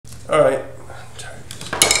Alright.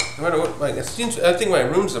 No matter what, like, it seems, I think my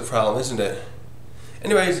room's the problem, isn't it?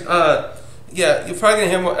 Anyways, yeah, you're probably gonna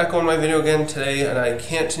hear more echo in my video again today, and I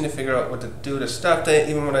can't seem to figure out what to do to stop that,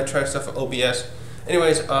 even when I try stuff with OBS.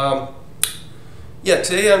 Anyways, yeah,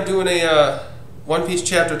 today I'm doing a One Piece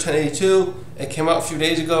chapter 1082. It came out a few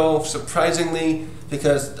days ago, surprisingly,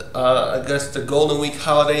 because I guess the Golden Week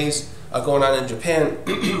holidays are going on in Japan.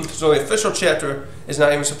 So the official chapter is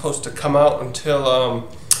not even supposed to come out until,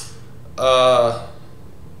 what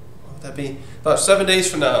would that be? About 7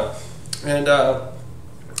 days from now. And,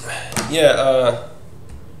 yeah,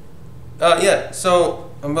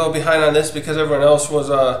 so I'm a little behind on this because everyone else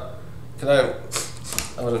was, I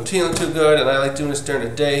wasn't feeling too good, and I like doing this during the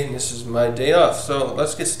day, and this is my day off. So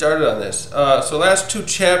let's get started on this. So last two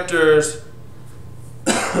chapters,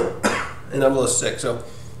 and I'm a little sick, so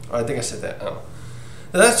I think I said that.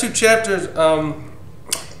 The last two chapters,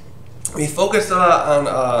 we focused a lot on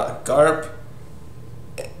Garp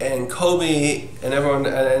and Kobe and everyone,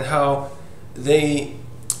 and how they,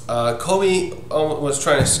 Kobe was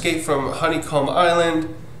trying to escape from Honeycomb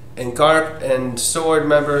Island, and Garp and Sword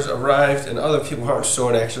members arrived, and other people who aren't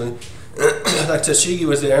Sword actually, like Tashigi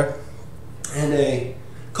was there, and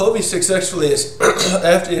Kobe successfully,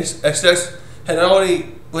 after his success, had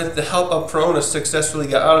already, with the help of Perona, successfully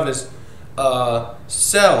got out of his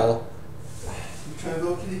cell. You trying to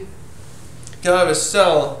go, Kitty? Got out of his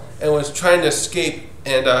cell and was trying to escape,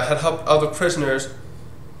 and had helped other prisoners.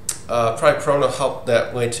 Probably Perona helped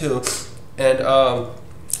that way too, and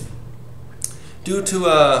due to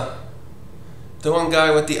the one guy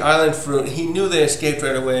with the island fruit, he knew they escaped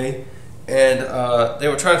right away, and they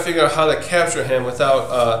were trying to figure out how to capture him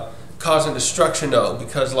without causing destruction, though,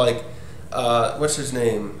 because, like, what's his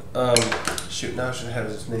name? Shoot, now I should have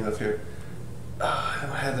his name up here. I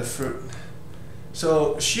don't have the fruit.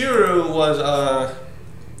 So Shiru was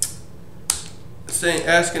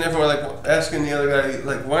asking everyone, like, asking the other guy,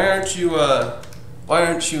 like, why aren't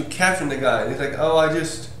you capturing the guy? And he's like, oh,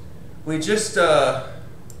 we just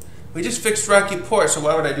fixed Rocky Port, so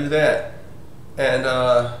why would I do that? And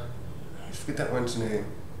I forget that one's name.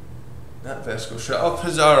 Not Vasco Shot. Oh,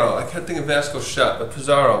 Pizarro. I can't think of Vasco Shot, but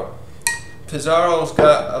Pizarro. Pizarro's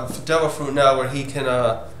got a devil fruit now where he can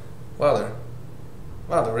Wilder,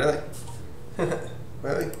 really?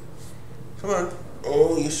 Really? Come on.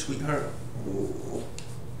 Oh, you sweetheart. Ooh.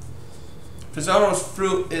 Pizarro's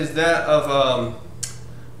fruit is that of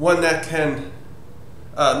one that can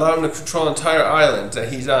allow him to control the entire island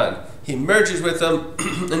that he's on. He merges with them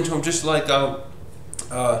into him, just like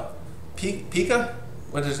Pika?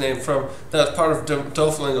 What's his name from? That was part of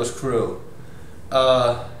Doflamingo's crew.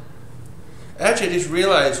 Actually, I just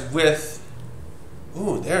realized with,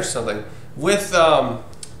 ooh, there's something. With, I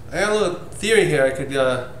got a little theory here. I could,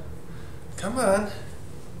 come on.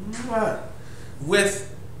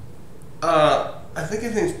 With, I think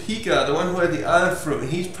his name's Pika, the one who had the island fruit.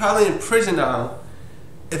 He's probably in prison now.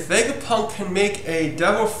 If Vegapunk can make a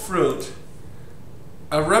devil fruit,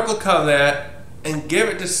 a replica of that, and give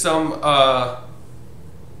it to some,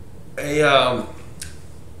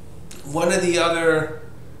 one of the other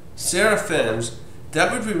Seraphims,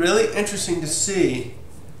 that would be really interesting to see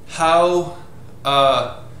how,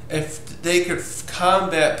 if they could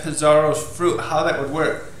combat Pizarro's fruit, how that would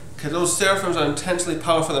work. Because those Seraphims are intensely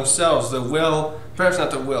powerful themselves, the will, perhaps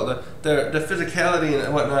not the will, the physicality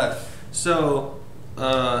and whatnot. So,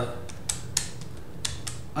 I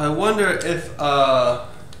wonder if that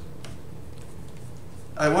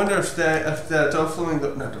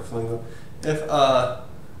Doflamingo, not Doflamingo, if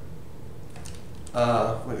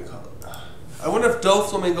what do you call it? I wonder if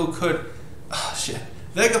Doflamingo could,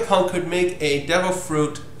 Vegapunk could make a devil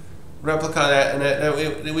fruit replica of that, and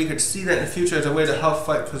that we could see that in the future as a way to help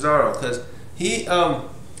fight Pizarro, because he, I'm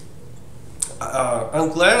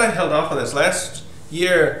glad I held off on this. Last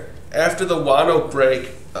year, after the Wano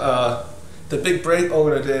break, the big break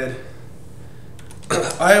Oda did,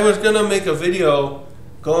 I was gonna make a video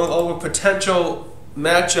going over potential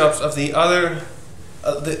matchups of the other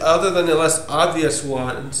than the less obvious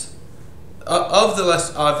ones,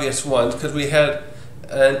 because we had,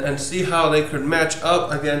 and see how they could match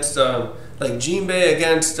up against, like Jinbei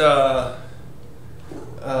against, oh,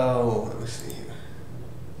 let me see here.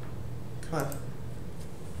 Come on.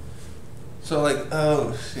 So, like, oh,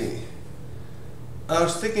 let's see. I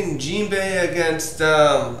was thinking Jinbei against,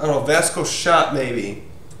 I don't know, Vasco Shot maybe.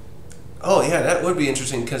 Oh yeah, that would be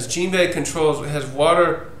interesting, because Jinbei has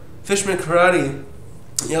water, Fishman Karate.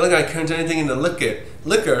 The other guy turns anything into liquor.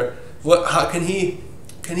 How can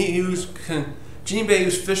Jinbei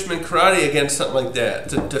use Fishman Karate against something like that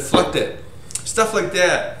to deflect it? Stuff like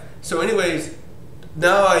that. So anyways,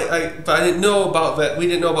 now but I didn't know about that. We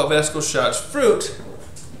didn't know about Vasco Shot's fruit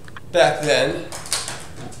back then.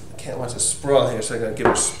 I can't watch it sprawl here, so I gotta give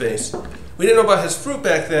him space. We didn't know about his fruit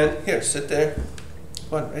back then. Here, sit there.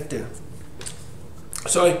 One right there.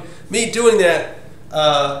 So me doing that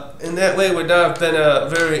in that way would not have been a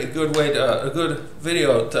very good way to, a good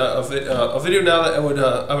video a video now that I would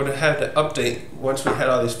have to update once we had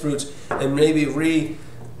all these fruits and maybe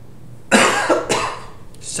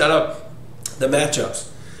set up the matchups.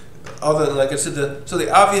 Other than, like I said, so the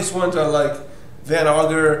obvious ones are like Van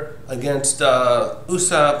Augur against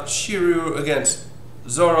Usopp, Shiryu against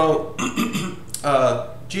Zoro,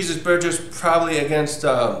 Jesus Burgess probably against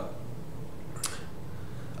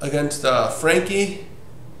Frankie.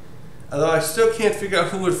 Although I still can't figure out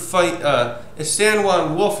who would fight. If San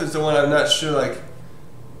Juan Wolf is the one, I'm not sure like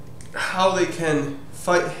how they can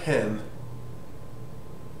fight him.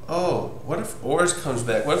 Oh, what if Oars comes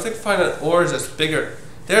back? What if they can find an Oars that's bigger?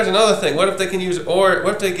 There's another thing. What if they can use Oars?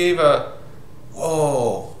 What if they gave a?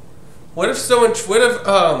 Whoa. What if someone? What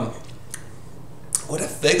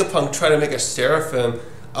if Vegapunk tried to make a Seraphim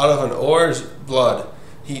out of an Oars blood?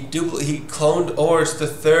 He cloned Oars the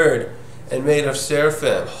Third and made a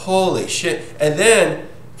Seraphim. Holy shit! And then,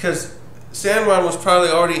 because San Juan was probably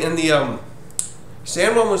already in the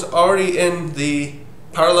San Juan was already in the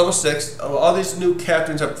Power Level 6. All these new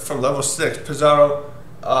captains are from Level 6. Pizarro,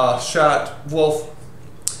 Shot, Wolf.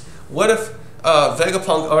 What if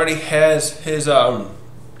Vegapunk already has his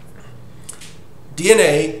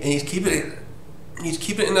DNA and he's keeping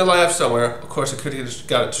it in the lab somewhere? Of course, I could have just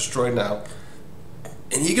got it destroyed now.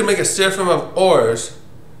 And he can make a Seraphim of Oars,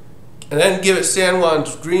 and then give it San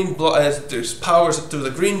Juan's green blood as there's powers through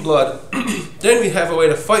the green blood. Then we have a way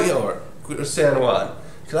to fight San Juan.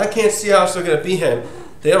 Because I can't see how they're going to beat him.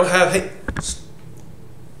 They don't have. Hey,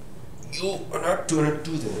 you are not doing it.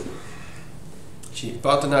 Do that. She's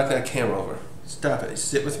about to knock that camera over. Stop it.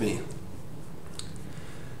 Sit with me.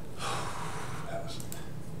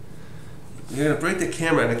 You're going to break the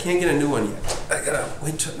camera, and I can't get a new one yet. I got to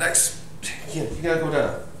wait till next. You got to go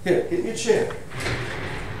down. Here, get in your chair.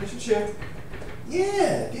 Get your chair.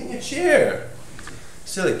 Yeah, get in your chair.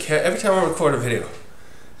 Silly cat. Every time I record a video.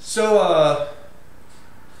 So,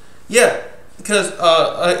 yeah, because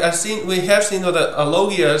we have seen though that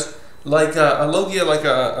Alogias, like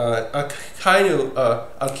a Kainu,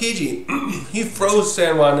 Aokiji, he froze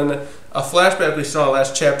San Juan in a flashback we saw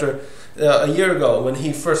last chapter a year ago when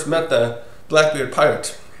he first met the Blackbeard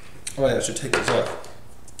pirate. Oh yeah, I should take this off.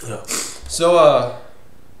 Yeah. So,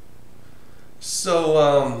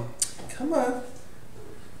 come on.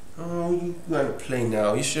 Oh, you gotta play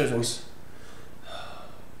now. You shouldn't.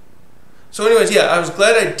 So, anyways, yeah, I was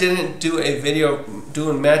glad I didn't do a video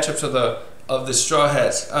doing matchups of the Straw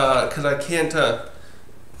Hats, because I can't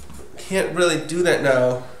really do that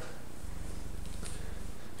now.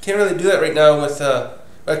 Can't really do that right now with.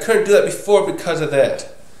 I couldn't do that before because of that.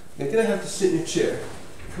 You're gonna have to sit in your chair.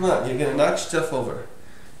 Come on, you're gonna knock stuff over.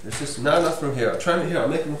 There's just not enough room here. I'll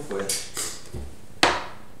make room for you.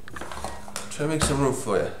 Try to make some room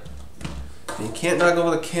for you. You can't knock over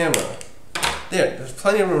the camera. There's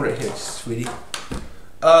plenty of room right here, sweetie.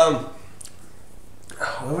 Where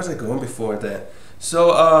was I going before that?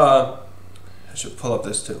 So, I should pull up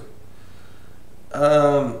this too.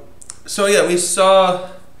 So yeah, so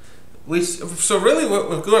really what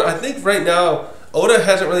we're going, I think right now, Oda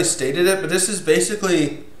hasn't really stated it, but this is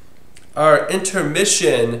basically our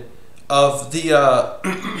intermission of the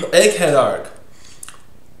Egghead arc.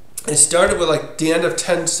 It started with like the end of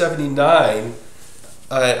 1079,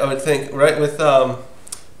 I would think, right, with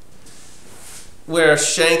where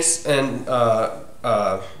Shanks and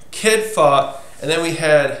Kid fought, and then we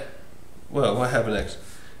had, well, what happened next?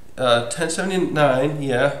 1079,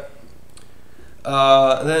 yeah.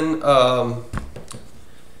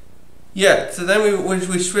 Yeah, so then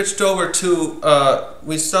we switched over to,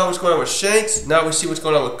 we saw what's going on with Shanks, now we see what's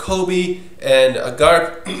going on with Kobe and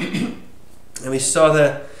Garp, and we saw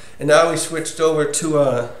that, and now we switched over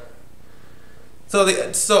to,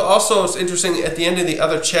 so also it's interesting, at the end of the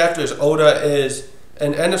other chapters, Oda is,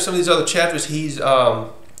 and end of some of these other chapters, he's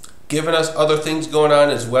given us other things going on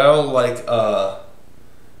as well, like,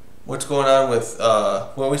 what's going on with,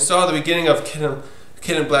 well, we saw the beginning of Kid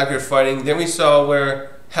and Blackbeard fighting, then we saw where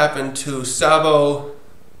happened to Sabo.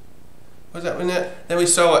 What was that? Then we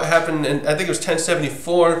saw what happened in, I think it was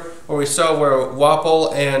 1074, where we saw where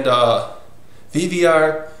Wapol and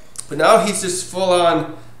VVR. But now he's just full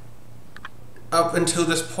on, up until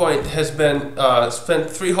this point, has been spent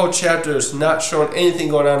 3 whole chapters not showing anything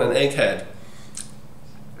going on in Egghead.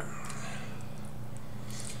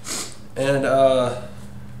 And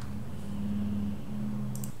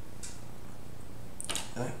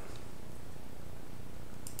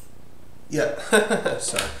Yeah.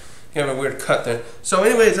 Sorry. You have a weird cut there. So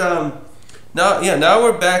anyways, now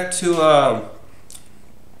we're back to,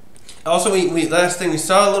 also we last thing, we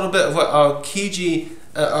saw a little bit of what Aokiji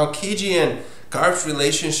and Garp's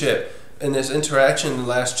relationship in this interaction in the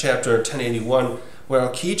last chapter, 1081, where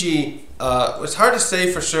Aokiji, it's hard to say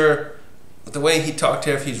for sure the way he talked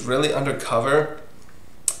to her if he's really undercover.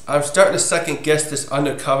 I'm starting to second guess this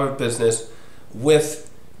undercover business with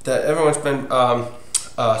that everyone's been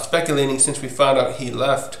speculating since we found out he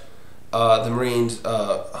left the Marines,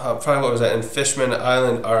 probably what was that, in Fishman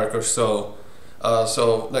Island arc or so.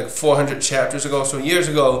 So like 400 chapters ago, so years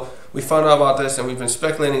ago, we found out about this and we've been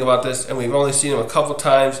speculating about this and we've only seen him a couple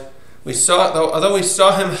times. We saw, although we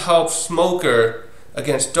saw him help Smoker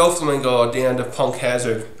against Doflamingo at the end of Punk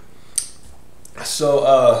Hazard.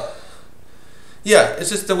 So, yeah, it's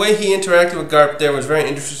just the way he interacted with Garp there was very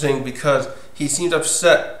interesting because he seemed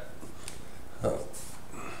upset. Oh.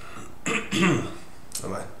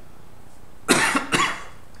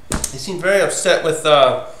 He seemed very upset with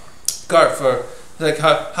Garp for like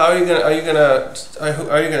how are you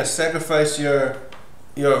gonna sacrifice your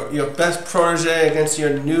best protege against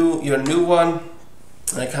your new one,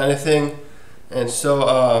 that kind of thing. And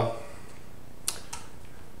so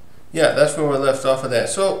yeah, that's where we're left off of that.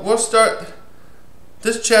 So we'll start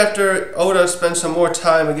this chapter. Oda spends some more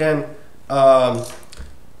time again. Oh,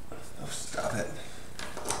 stop it.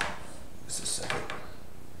 Just a second.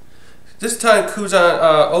 This time,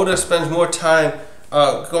 Oda spends more time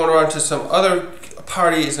going around to some other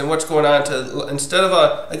parties and what's going on. Instead of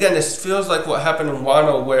again, this feels like what happened in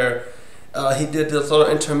Wano, where he did those little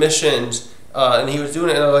intermissions, and he was doing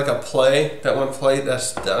it in like a play. That one play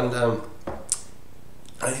that's done.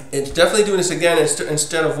 It's definitely doing this again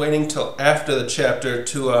instead of waiting till after the chapter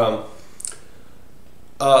to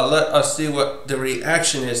let us see what the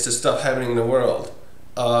reaction is to stuff happening in the world.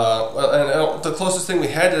 And the closest thing we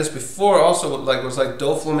had to this before also was like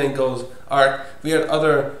Doflamingo's arc. We had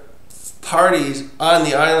other parties on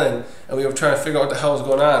the island and we were trying to figure out what the hell was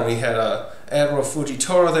going on. We had Admiral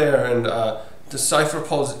Fujitoro there and the Cypher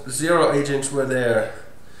Pole Zero agents were there.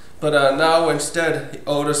 But now instead,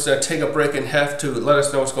 Oda's take a break and have to let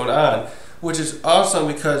us know what's going on, which is awesome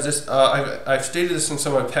because this. I've stated this in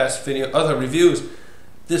some of my past other reviews.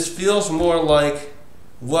 This feels more like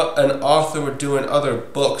what an author would do in other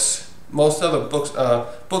books. Most other books,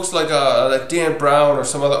 books like Dan Brown or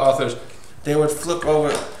some other authors, they would flip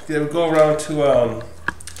over. They would go around to.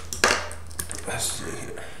 Let's see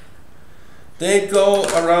here. They'd go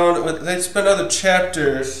around. They'd spend other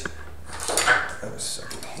chapters.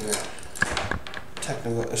 Here.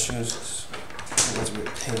 Technical issues.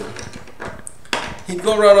 He'd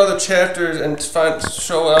go around other chapters and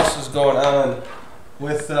show what else is going on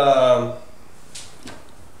with. No,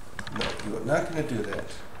 you're not going to do that.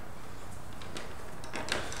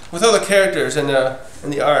 With other characters in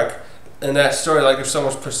the arc, in that story, like if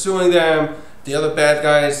someone's pursuing them, the other bad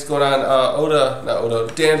guys going on.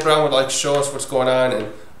 Dan Brown would like show us what's going on,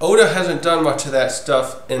 and Oda hasn't done much of that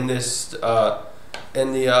stuff in this.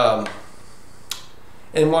 In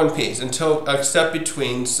One Piece except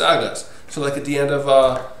between sagas. So like at the end of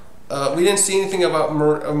we didn't see anything about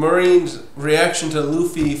Marine's reaction to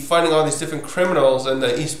Luffy fighting all these different criminals in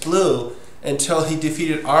the East Blue until he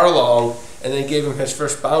defeated Arlong and then gave him his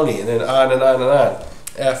first bounty, and then on and on and on.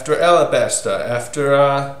 After Alabasta, after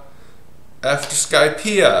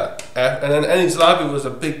Skypiea, and then Enies Lobby was a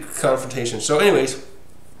big confrontation. So anyways,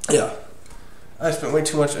 yeah, I spent way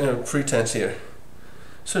too much pretense here.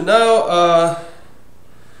 So now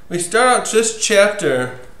we start out this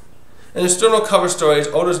chapter, and there's still no cover stories.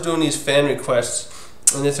 Oda's doing these fan requests,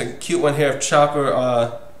 and there's a cute one here of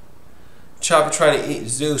Chopper trying to eat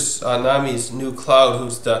Zeus, Nami's new cloud,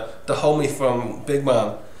 who's the homie from Big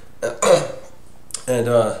Mom, and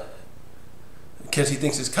because he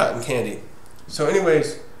thinks it's cotton candy. So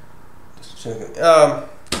anyways, just checking.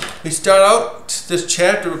 We start out this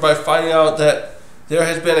chapter by finding out that there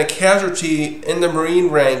has been a casualty in the Marine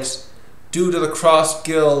ranks due to the Cross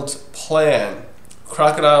Guild's plan,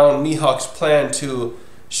 Crocodile and Mihawk's plan to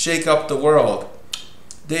shake up the world.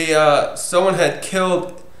 Someone had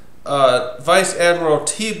killed Vice Admiral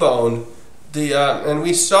T-Bone, and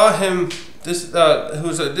we saw him. This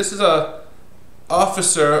is a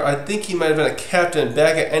officer. I think he might have been a captain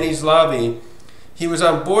back at Enies Lobby. He was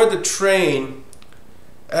on board the train,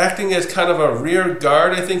 acting as kind of a rear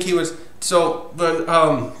guard. I think he was. So, when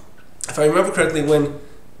if I remember correctly,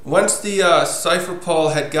 once the Cypher Pole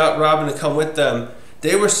had got Robin to come with them,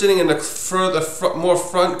 they were sitting in the more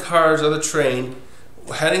front cars of the train,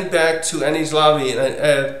 heading back to Enies Lobby,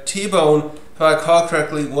 and T-Bone, if I recall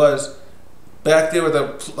correctly, was back there with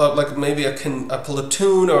like maybe a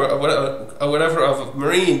platoon or whatever of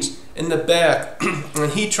Marines in the back,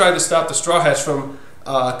 and he tried to stop the Straw Hats from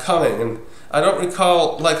coming. And I don't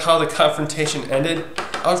recall like how the confrontation ended.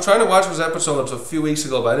 I was trying to watch those episodes a few weeks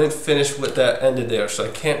ago, but I didn't finish what that ended there, so I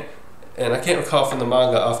can't recall from the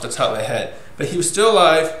manga off the top of my head. But he was still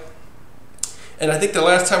alive, and I think the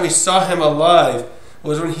last time we saw him alive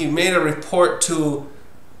was when he made a report to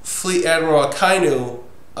Fleet Admiral Akainu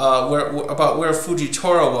about where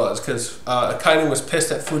Fujitora was, because Akainu was pissed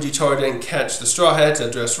that Fujitora didn't catch the Straw Hats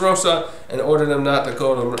at Dressrosa and ordered him not to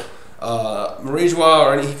go to Marijois,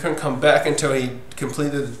 or he couldn't come back until he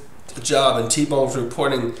completed the job, and T-Bone was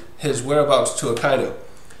reporting his whereabouts to Akainu.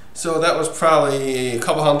 So that was probably a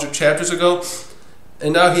couple hundred chapters ago,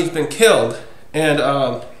 and now he's been killed, and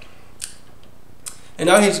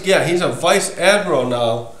now he's a vice admiral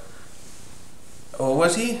now. Or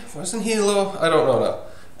was he? Wasn't he a little? I don't know now.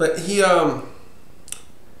 But he I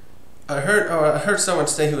heard someone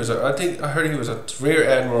say he was I heard he was a rear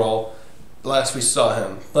admiral last we saw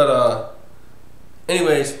him. But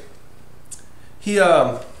anyways, he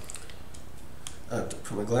I have to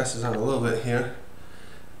put my glasses on a little bit here.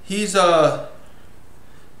 He's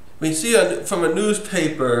we see from a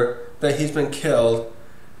newspaper that he's been killed,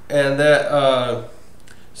 and that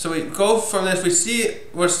so we go from this.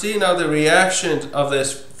 We're seeing now the reactions of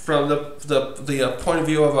this from the point of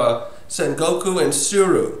view of Sengoku and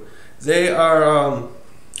Tsuru. They are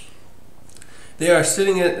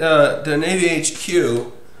sitting at the Navy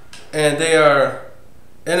HQ, and they are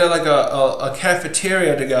in like a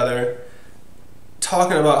cafeteria together,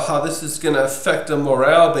 talking about how this is going to affect the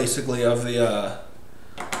morale, basically, of the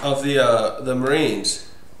Marines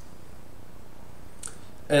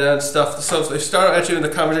and stuff. So they start actually in the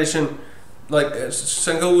conversation, like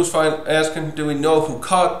Sengoku was asking, "Do we know who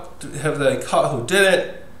caught? Have they caught who did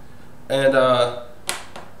it?" And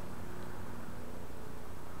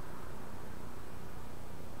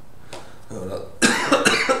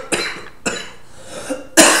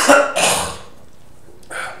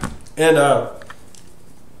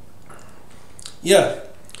yeah,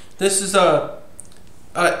 this is I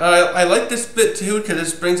like this bit too, because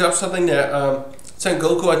this brings up something that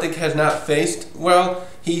Sengoku I think has not faced. Well,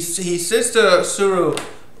 he says to Tsuru,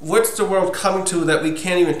 "What's the world coming to that we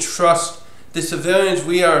can't even trust the civilians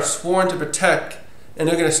we are sworn to protect, and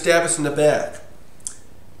they're going to stab us in the back?"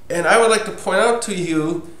 And I would like to point out to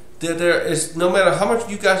you that there is, no matter how much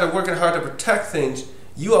you guys are working hard to protect things,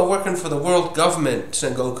 you are working for the world government,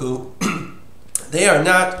 Sengoku. They are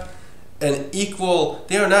not an equal.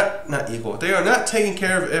 They are not equal. They are not taking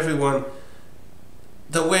care of everyone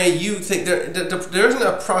the way you think. There isn't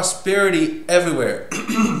a prosperity everywhere.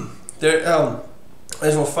 There,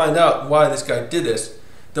 as we'll find out why this guy did this,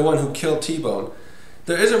 the one who killed T-Bone.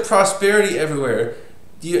 There isn't prosperity everywhere.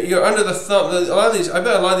 You're under the thumb. I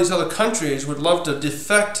bet a lot of these other countries would love to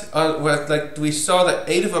defect. Like we saw that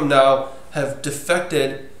 8 of them now have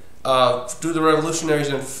defected through the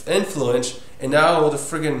Revolutionaries' influence, and now the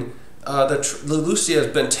friggin' Lucia has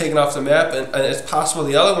been taken off the map, and it's possible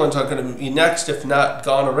the other ones are going to be next, if not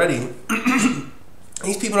gone already.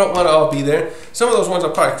 These people don't want to all be there. Some of those ones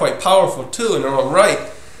are probably quite powerful too in their own right,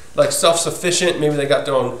 like self-sufficient. Maybe they got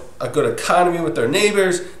their own a good economy with their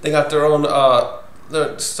neighbors. They got their own.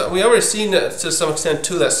 We already seen that to some extent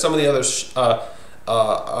too, that some of the other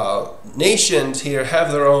nations here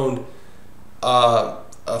have their own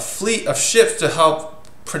a fleet of ships to help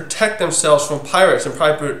protect themselves from pirates and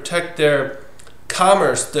probably protect their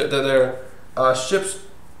commerce, their ships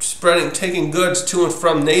taking goods to and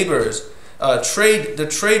from neighbors. The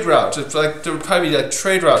trade routes. It's like there would probably be like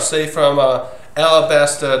trade routes, say from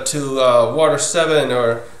Alabasta to Water 7,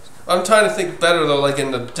 or I'm trying to think better though, like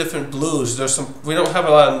in the different blues. We don't have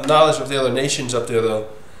a lot of knowledge of the other nations up there though.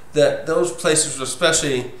 That those places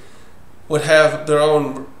especially would have their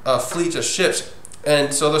own fleet of ships.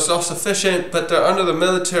 And so they're self-sufficient, but they're under the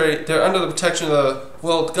military. They're under the protection of the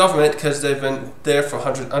world government because they've been there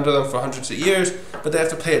under them for hundreds of years. But they have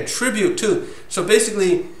to pay a tribute too. So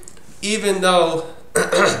basically, even though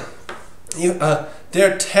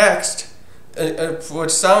they're taxed,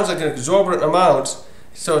 what sounds like an exorbitant amount,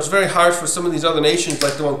 so it's very hard for some of these other nations,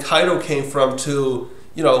 like the one Kaido came from, to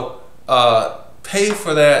pay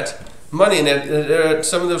for that money. And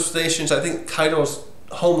some of those nations, I think Kaido's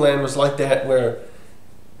homeland was like that, where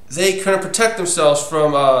they couldn't protect themselves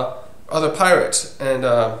from other pirates, and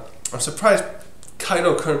I'm surprised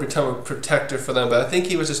Kaido couldn't become a protector for them, but I think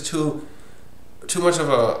he was just too much of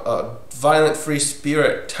a violent free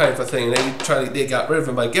spirit type of thing. They got rid of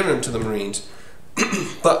him by giving him to the Marines.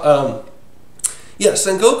 But yeah,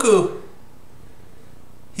 Sengoku,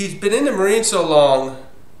 he's been in the Marines so long,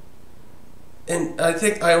 and I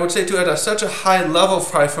think I would say too at such a high level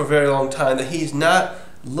probably for a very long time, that he's not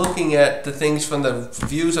looking at the things from the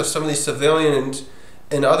views of some of these civilians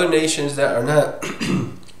in other nations that are not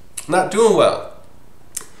not doing well.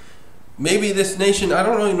 Maybe this nation, I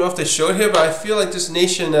don't even know if they showed here, but I feel like this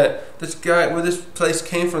nation that this guy, where this place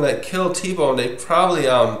came from that killed T-Bone, they probably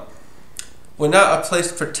were not a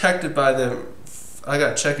place protected by the, I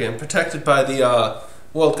gotta check in, protected by the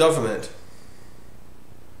world government.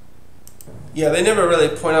 Yeah, they never really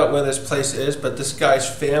point out where this place is, but this guy's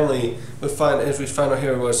family, as we find out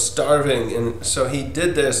here, was starving, and so he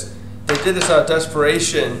did this. They did this out of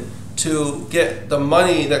desperation to get the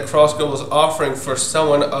money that Crossgold was offering for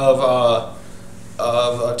someone of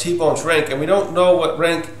T-Bone's rank, and we don't know what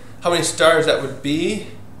rank, how many stars that would be.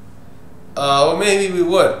 Well, maybe we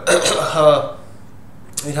would.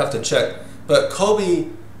 We'd have to check. But Kobe,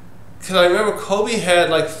 because I remember Kobe had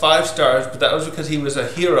like 5 stars, but that was because he was a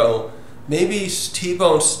hero. Maybe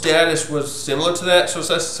T-Bone's status was similar to that, so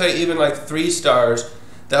let's say even like 3 stars.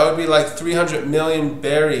 That would be like 300 million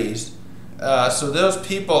berries. So those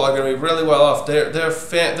people are going to be really well off. Their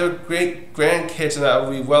great grandkids and that will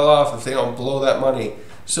be well off if they don't blow that money.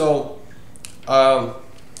 So, oh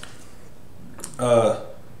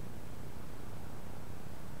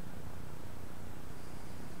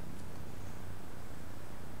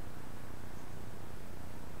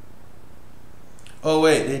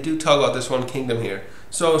wait, they do talk about this one kingdom here.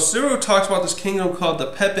 So Suru talks about this kingdom called the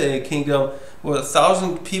Pepe Kingdom, where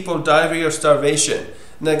 1,000 people die every year of starvation.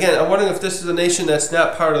 And again, I'm wondering if this is a nation that's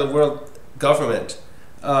not part of the world government.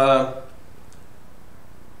 So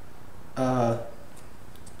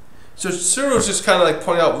Suru's just kind of like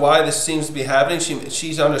pointing out why this seems to be happening.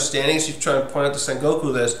 She's understanding. She's trying to point out to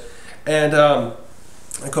Sengoku this. And of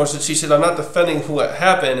course, she said, I'm not defending what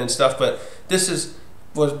happened and stuff, but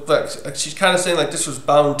but she's kind of saying like this was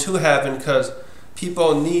bound to happen because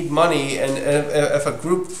people need money, and if a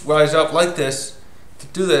group rise up like this to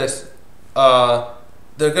do this,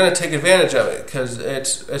 they're going to take advantage of it because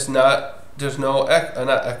there's not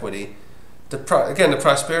equity. Again, the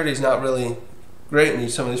prosperity is not really great in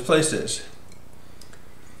some of these places.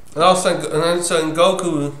 And also,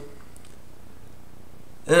 Sengoku's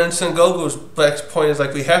next point is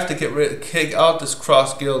like we have to kick out this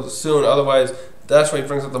cross guild soon, otherwise that's when he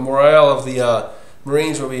brings up the morale of the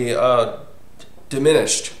Marines will be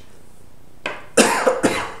diminished.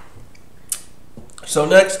 So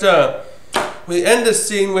next, we end this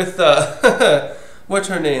scene with what's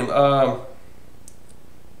her name? Oh,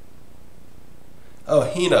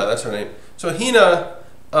 Hina, that's her name. So Hina,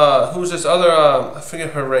 who's this other? I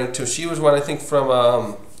forget her rank too. She was one I think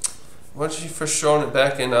from when she first shown it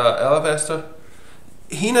back in Alabasta.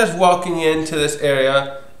 Hina's walking into this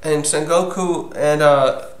area, and Sengoku and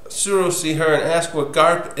Suru see her and ask what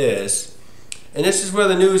Garp is. And this is where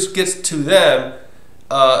the news gets to them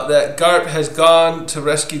that Garp has gone to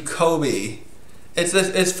rescue Kobe.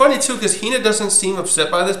 It's funny too because Hina doesn't seem upset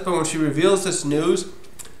by this, but when she reveals this news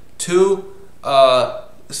to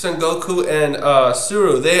Sengoku and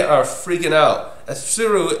Suru, they are freaking out. As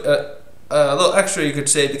Suru, a little extra you could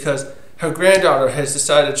say, because her granddaughter has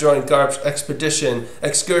decided to join Garp's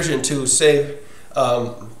excursion to save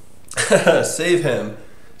save him.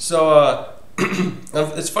 So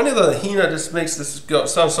it's funny though that Hina just makes this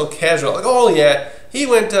sound so casual. Like, oh yeah, he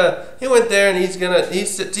went there and he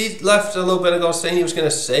left a little bit ago saying he was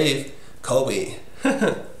gonna save Kobe.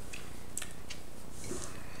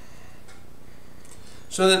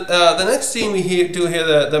 So the next scene we do here,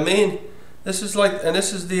 the main, this is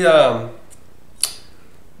the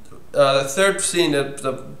third scene,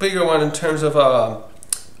 the bigger one in terms of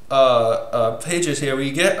pages here.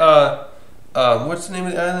 We get what's the name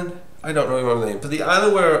of the island? I don't remember the name, but the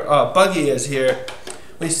island where Buggy is here.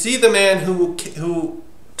 We see the man who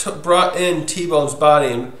brought in T-Bone's body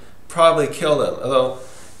and probably killed him. Although,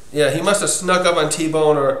 yeah, he must have snuck up on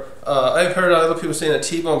T-Bone, or I've heard other people saying that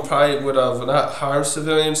T-Bone probably would have not harmed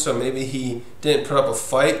civilians, so maybe he didn't put up a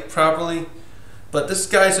fight properly. But this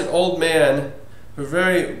guy's an old man with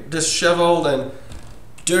very disheveled and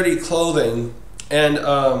dirty clothing, and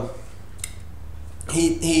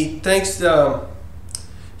he thanks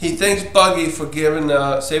Buggy for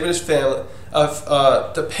saving his family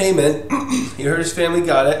the payment. He heard his family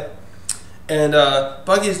got it, and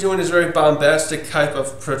Buggy is doing his very bombastic type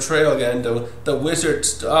of portrayal again, the Wizard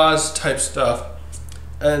Oz type stuff,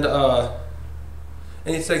 and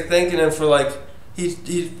he's like thanking him for like he's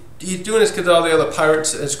doing this because all the other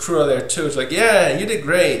pirates, his crew, are there too. It's like, yeah, you did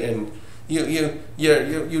great, and you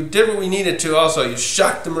did what we needed to. Also, you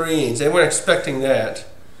shocked the Marines. They weren't expecting that,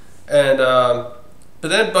 and But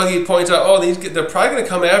then Buggy points out, oh, they're probably going to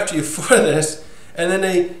come after you for this. And then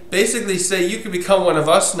they basically say, you can become one of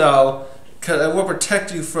us now, because we'll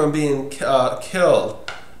protect you from being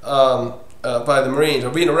killed by the Marines, or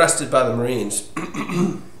being arrested by the Marines.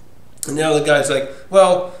 And the other guy's like,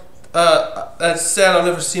 well, that's sad, I'll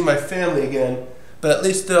never see my family again, but at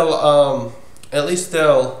least they'll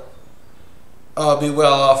be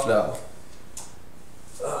well off now.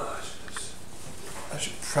 I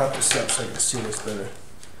should prop this up so I can see this better.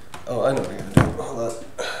 Oh, I know what I gotta do. Hold on.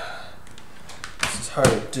 This is hard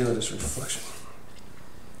to do with this reflection.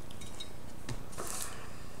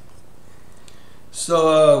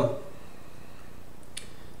 So,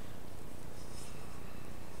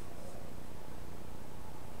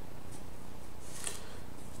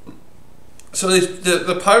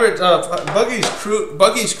 the pirate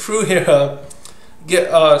Buggy's crew here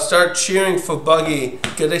start cheering for Buggy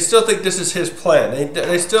because they still think this is his plan.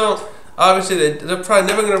 They still, obviously they're probably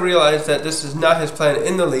never going to realize that this is not his plan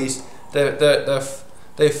in the least.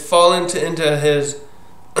 They fall into his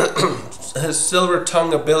his silver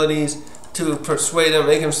tongue abilities to persuade him,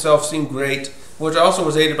 make himself seem great, which also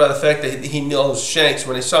was aided by the fact that he knows Shanks.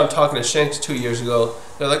 When they saw him talking to Shanks 2 years ago,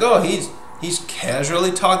 they're like, oh, he's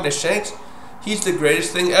casually talking to Shanks. He's the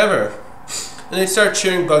greatest thing ever. And they start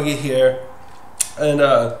cheering Buggy here. And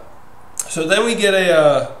so then we get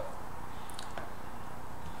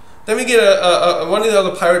one of the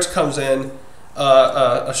other pirates comes in,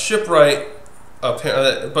 a shipwright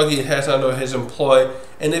that Buggy has under his employ,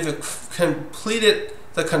 and they've completed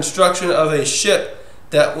the construction of a ship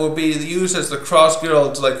that will be used as the Cross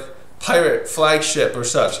Guild's like pirate flagship or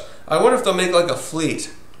such. I wonder if they'll make like a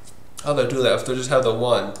fleet. How they'll do that if they just have the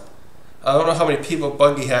one. I don't know how many people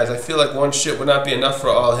Buggy has. I feel like one ship would not be enough for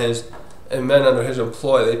all his men under his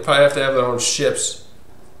employ. They'd probably have to have their own ships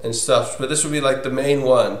and stuff. But this would be like the main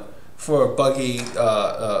one for Buggy,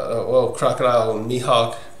 Crocodile, and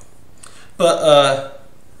Mihawk. But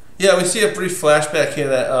yeah, we see a brief flashback here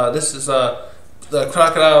that this is the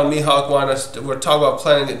Crocodile and Mihawk we're talking about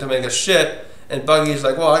planning to make a ship, and Buggy's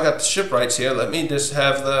like, well, I got the shipwrights here. Let me just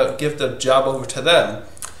give the job over to them.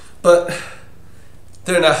 But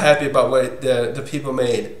they're not happy about what the people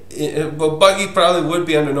made. Well, Buggy probably would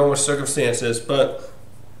be under normal circumstances, but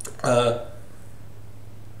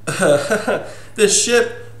the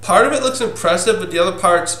ship, part of it looks impressive, but the other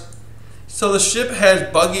parts, so the ship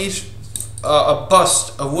has Buggy's, a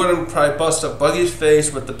wooden bust of Buggy's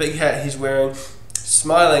face with the big hat he's wearing,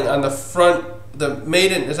 smiling on the front. The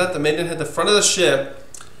maiden, is that the maidenhead? The front of the ship,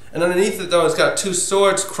 and underneath it though, it's got two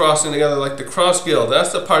swords crossing together like the Cross Guild.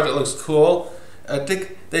 That's the part that looks cool. I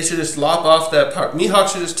think they should just lop off that part. Mihawk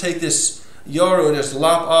should just take this Yoru and just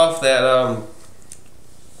lop off that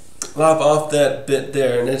bit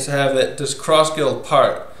there, and just have this Cross Guild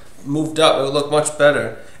part moved up. It would look much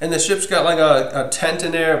better. And the ship's got like a tent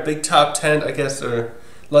in there, a big top tent, I guess, or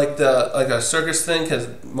like a circus thing, because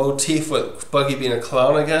motif with Buggy being a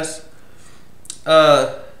clown, I guess.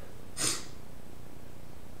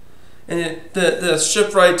 And the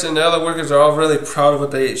shipwrights and the other workers are all really proud of what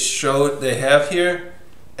they have here,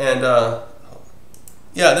 and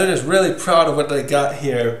yeah, they're just really proud of what they got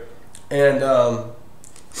here, and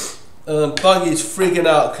Buggy's freaking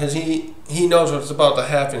out because he knows what's about to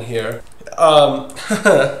happen here.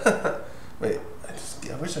 Wait,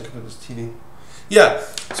 I wish I could put this TV. Yeah.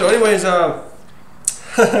 So, anyways,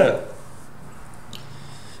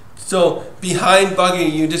 so behind Buggy,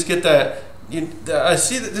 you just get that. I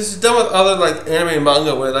see that this is done with other like anime and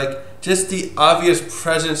manga where like just the obvious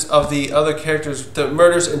presence of the other characters, the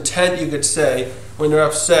murderous intent, you could say, when they're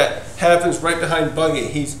upset, happens right behind Buggy.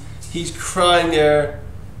 He's crying there,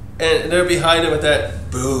 and they're behind him with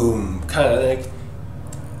that boom kind of thing,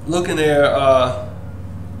 looking there,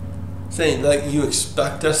 saying like, you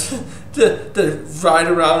expect us to ride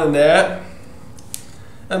around in that?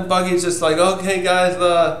 And Buggy's just like, okay guys,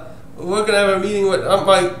 we're gonna have a meeting with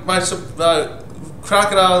my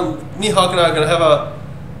Crocodile and Mihawk and I are gonna have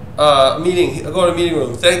a meeting. Go to a meeting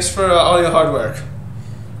room. Thanks for all your hard work.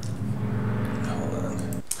 Hold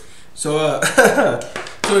on. So so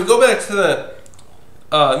we go back to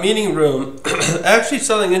the meeting room. Actually,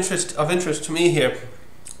 something of interest to me here.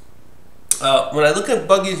 When I look at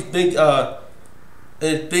Buggy's big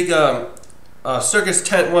circus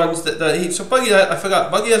tent ones so Buggy, I forgot,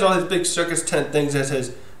 Buggy has all these big circus tent things as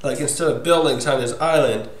his, like, instead of buildings on his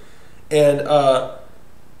island, and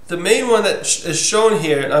the main one that is shown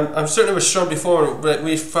here, and I'm certain it was shown before, but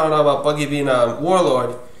we found out about Buggy being a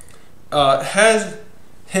warlord, has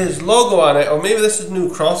his logo on it, or maybe this is new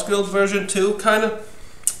Cross Guild version too, kind of.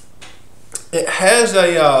 It has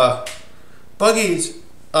a Buggy's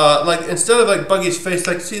like instead of like Buggy's face,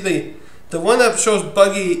 like see the one that shows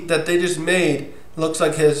Buggy that they just made looks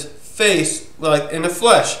like his face, like in the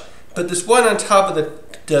flesh. But this one on top of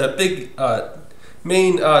the big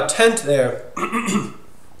main tent there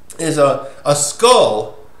is a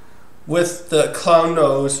skull with the clown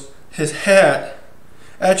nose. His hat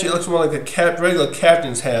actually looks more like a regular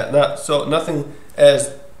captain's hat, nothing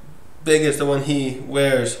as big as the one he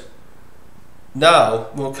wears now.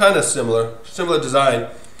 Well, kind of similar design,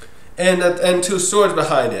 and two swords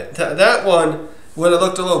behind it. That one would have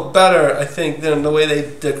looked a little better, I think, than the way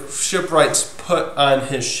the shipwrights put on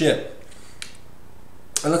his ship.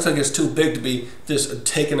 It looks like it's too big to be just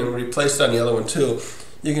taken and replaced on the other one too.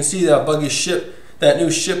 You can see that Buggy ship, that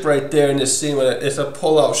new ship right there in this scene. It's a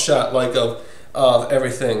pull-out shot like of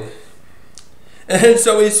everything. And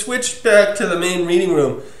so we switch back to the main reading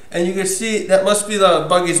room, and you can see that must be the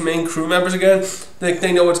Buggy's main crew members again.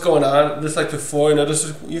 They know what's going on, just like before.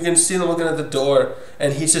 You can see them looking at the door,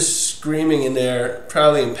 and he's just screaming in there,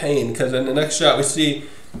 probably in pain. Because in the next shot we see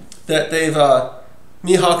that they've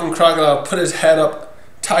Mihawk and Crocodile put his head up,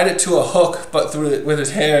 tied it to a hook, but through it with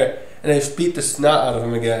his hair, and they've beat the snot out of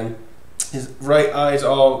him again. His right eye's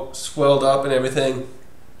all swelled up and everything,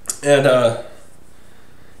 and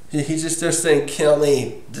he's just there saying, "Kill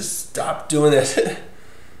me! Just stop doing this."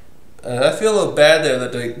 I feel a little bad there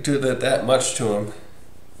that they do that much to him.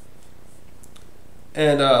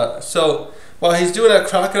 And so while he's doing that,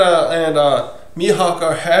 Crocodile and Mihawk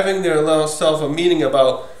are having their little self a meeting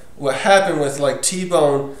about what happened with like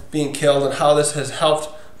T-Bone being killed and how this has helped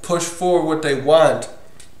push forward what they want.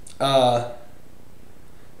 And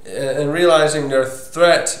realizing their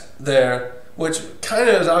threat there, which kind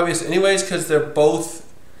of is obvious anyways, because they're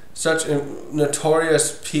both such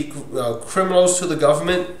notorious criminals to the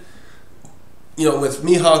government. You know, with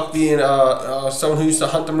Mihawk being someone who used to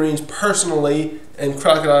hunt the Marines personally, and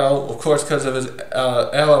Crocodile, of course, because of his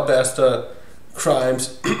Alabasta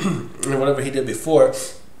crimes and whatever he did before.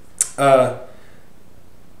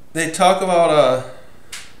 They talk about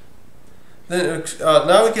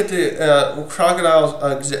now we get to Crocodile's,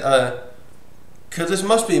 because this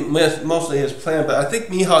must be mostly his plan, but I think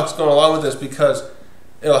Mihawk's going along with this because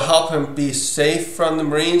it'll help him be safe from the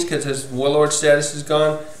Marines, because his warlord status is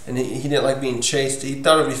gone, and he didn't like being chased. He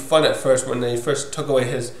thought it would be fun at first when they first took away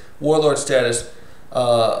his warlord status.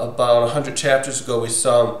 About 100 chapters ago, we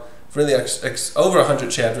saw him really over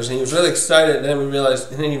 100 chapters, and he was really excited. And then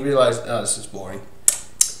he realized, oh, this is boring.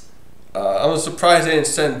 I was surprised they didn't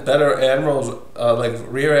send better admirals, like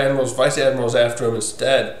rear admirals, vice admirals, after him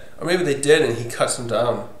instead. Or maybe they did, and he cuts them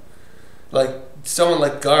down. Like someone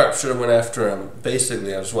like Garp should have went after him.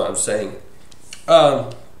 Basically, that's what I'm saying. So,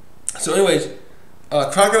 anyways,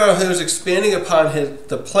 Crocodile here is expanding upon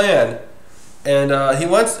the plan, and he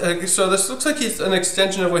wants. So this looks like he's an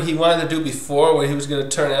extension of what he wanted to do before, where he was going to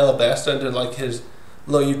turn Alabasta into like his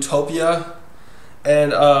little utopia,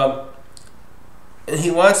 and he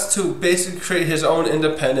wants to basically create his own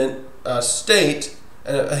independent state,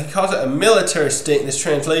 and he calls it a military state in this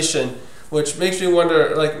translation, which makes me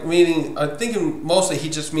wonder, like, meaning, I'm thinking mostly he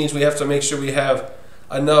just means we have to make sure we have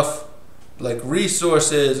enough, like,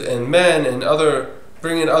 resources and men and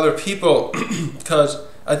bring in other people, because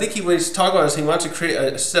I think what he's talking about is he wants to create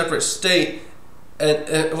a separate state,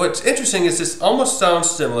 and what's interesting is this almost sounds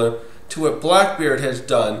similar to what Blackbeard has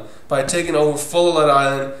done by taking over Full Lead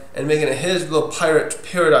Island and making it his little pirate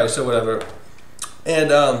paradise or whatever.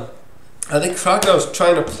 And I think Crocodile's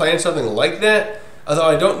trying to plan something like that, although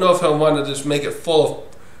I don't know if he'll want to just make it full of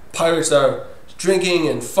pirates that are drinking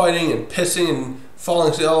and fighting and pissing and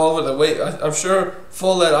falling all over the way. I'm sure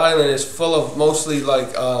Full Lead Island is full of mostly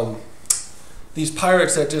like these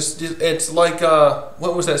pirates that it's like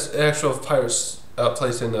what was that actual pirates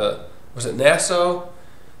place in was it Nassau?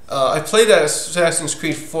 I played that Assassin's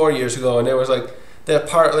Creed 4 years ago, and there was like that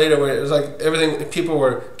part later where it was like everything, people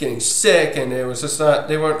were getting sick, and it was just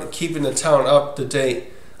they weren't keeping the town up to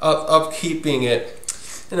date, upkeeping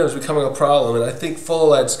it, and it was becoming a problem. And I think Full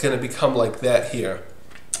Lead's going to become like that here.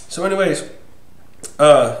 So, anyways,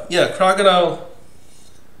 yeah, Crocodile.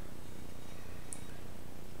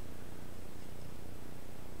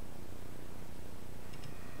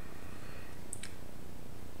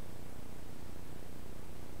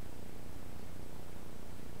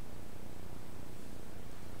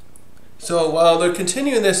 So while they're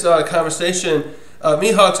continuing this conversation,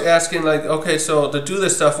 Mihawk's asking, like, okay, so to do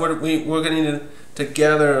this stuff, we're going to need to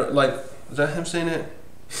gather, like, is that him saying it?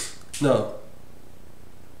 No,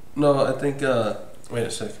 I think, wait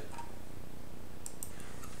a sec.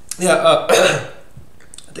 Yeah,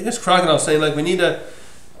 I think it's Crocodile saying, like, we need to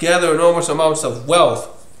gather enormous amounts of wealth.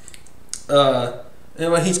 And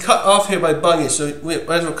And when he's cut off here by Buggy, so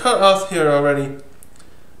as we're cut off here already,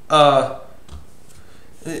 Buggy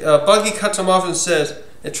cuts him off and says,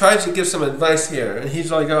 it tries to give some advice here, and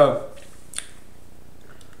he's like,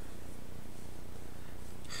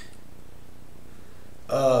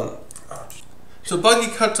 so Buggy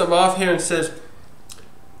cuts him off here and says,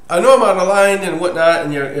 I know I'm out of line and whatnot,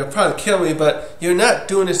 and you'll probably kill me, but you're not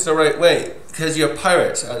doing this the right way because you're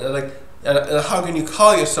pirates. How can you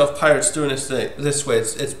call yourself pirates doing this way?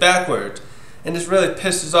 It's backwards, and this really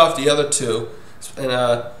pisses off the other two. And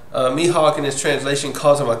Mihawk in his translation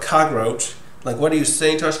calls him a cockroach. Like, what are you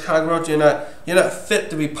saying to us, cockroach? You're not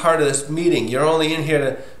fit to be part of this meeting. You're only in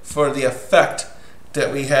here for the effect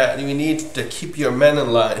that we need to keep your men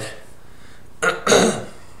in line.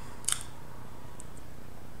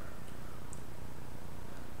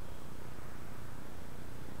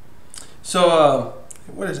 So,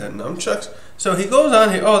 what is that, nunchucks? So he goes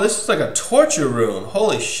on here, oh, this is like a torture room.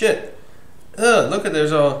 Holy shit. Look at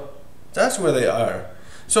that's where they are.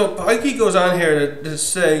 So Buggy goes on here to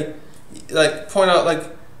say, like, point out, like,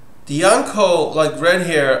 the Yonko, like, red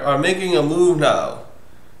hair, are making a move now.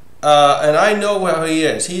 And I know how he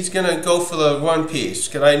is. He's going to go for the One Piece.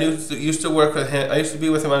 Because I used to work with him. I used to be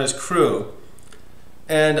with him on his crew.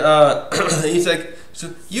 And he's like,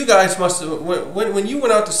 so you guys must have, when you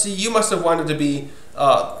went out to sea, you must have wanted to be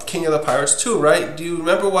king of the pirates too, right? Do you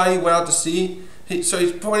remember why you went out to sea? So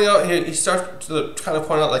he's pointing out here, he starts to kind of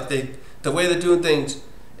point out, like, the way they're doing things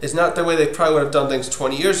is not the way they probably would have done things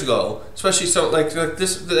 20 years ago. Especially something like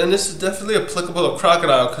this, and this is definitely applicable to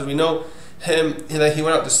Crocodile, because we know that he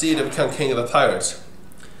went out to sea to become king of the pirates.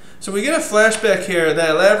 So we get a flashback here that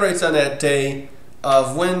elaborates on that day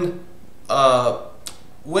of when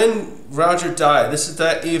Roger died. This is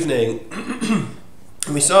that evening.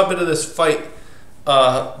 And we saw a bit of this fight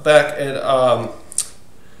back at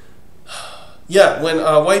when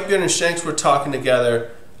Whitebeard and Shanks were talking together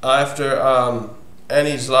after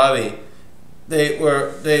Annie's lobby.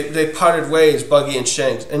 They parted ways, Buggy and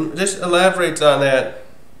Shanks, and this elaborates on that.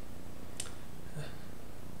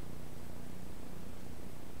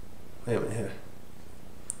 Wait a minute here.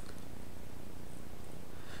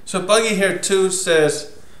 So Buggy here too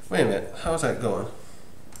says, wait a minute, how's that going?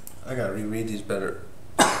 I gotta reread these better.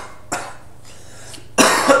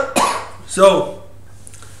 So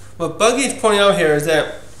what Buggy's pointing out here is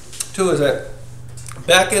that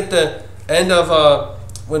back at the end of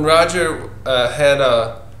when Roger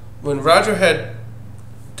had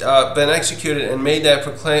been executed and made that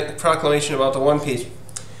proclamation about the One Piece,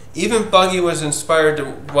 even Buggy was inspired to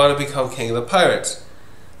want to become king of the pirates,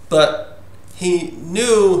 but he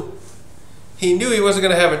knew he wasn't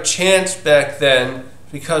going to have a chance back then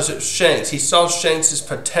because of Shanks. He saw Shanks'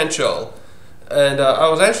 potential. And I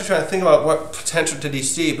was actually trying to think about what potential did he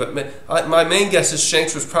see, but my main guess is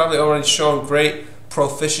Shanks was probably already showing great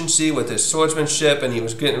proficiency with his swordsmanship, and he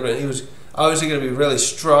was obviously going to be really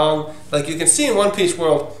strong. Like, you can see in One Piece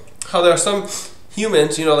world how there are some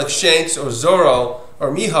humans, like Shanks or Zoro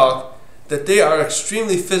or Mihawk, that they are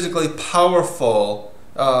extremely physically powerful,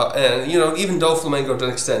 and even Doflamingo to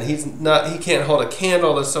an extent. He can't hold a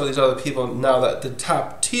candle to some of these other people now that the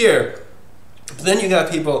top tier. But then you got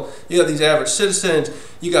these average citizens,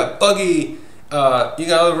 you got Buggy, you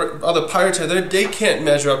got other pirates here, they can't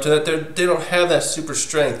measure up to that, they don't have that super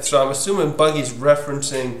strength. So I'm assuming Buggy's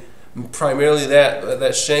referencing primarily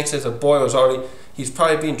that Shanks as a boy he's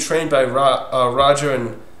probably being trained by Roger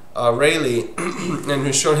and Rayleigh, and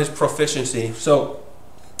who's shown his proficiency. So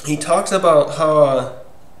he talks about how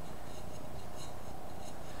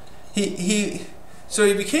So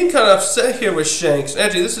he became kind of upset here with Shanks.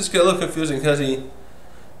 Actually, this is going to look confusing because he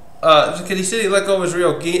said he let go of his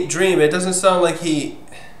real dream. It doesn't sound like it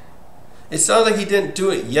sounds like he didn't do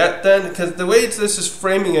it yet then, because the way this is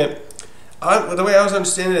framing it, the way I was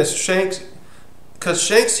understanding it is because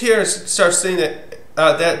Shanks here starts saying that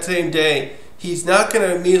that same day, he's not going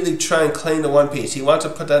to immediately try and claim the One Piece. He wants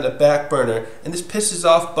to put that in the back burner, and this pisses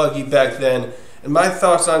off Buggy back then. And my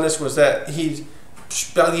thoughts on this was that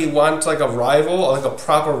Buggy wants like a rival, like a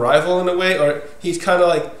proper rival in a way, or he's kind of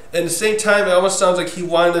like, at the same time, it almost sounds like he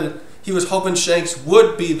was hoping Shanks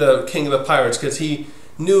would be the king of the pirates, because he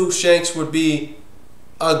knew Shanks would be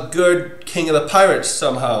a good king of the pirates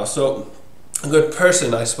somehow. So, a good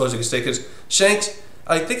person, I suppose you could say, because Shanks,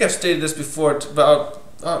 I think I've stated this before, but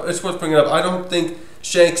it's worth bringing up. I don't think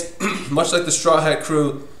Shanks, much like the Straw Hat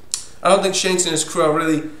crew, I don't think Shanks and his crew are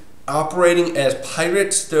really operating as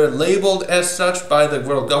pirates. They're labeled as such by the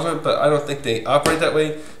world government, but I don't think they operate that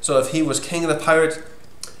way. So if he was king of the pirates,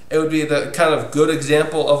 it would be the kind of good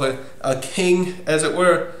example of a king, as it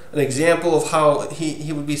were, an example of how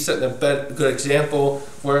he would be setting a good example.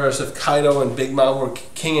 Whereas if Kaido and Big Mom were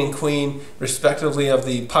king and queen respectively of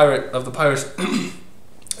the pirates,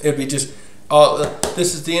 it'd be just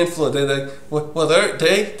this is the influence. They like, well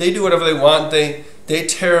they do whatever they want. They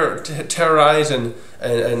terrorize and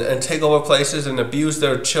take over places and abuse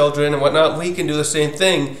their children and whatnot. We can do the same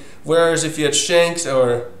thing. Whereas if you had Shanks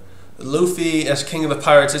or Luffy as king of the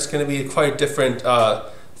pirates, it's going to be a quite different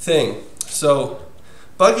thing. So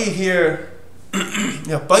Buggy here,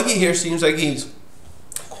 Buggy here seems like he's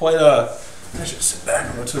quite I should sit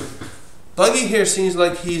back a little too. Buggy here seems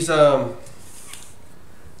like he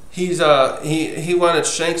wanted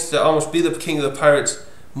Shanks to almost be the king of the pirates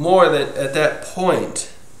more than at that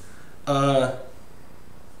point.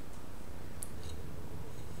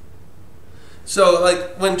 So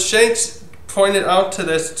like when Shanks pointed out to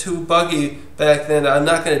this to Buggy back then, I'm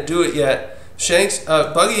not going to do it yet.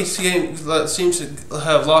 Buggy seems to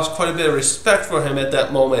have lost quite a bit of respect for him at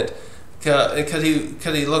that moment, because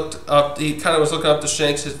he looked up. He kind of was looking up to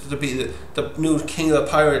Shanks to be the new king of the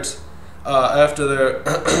pirates after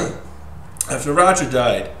after Roger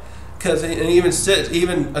died. Because he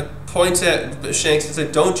even points at Shanks and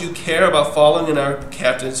said, "Don't you care about following in our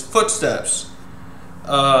captain's footsteps?"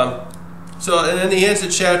 And then he ends the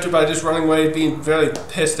chapter by just running away, being very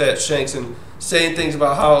pissed at Shanks and saying things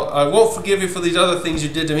about how I won't forgive you for these other things you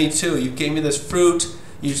did to me too. You gave me this fruit.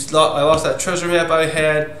 I lost that treasure map I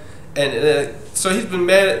had, and so he's been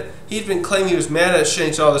mad. He's been claiming he was mad at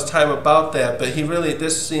Shanks all this time about that, but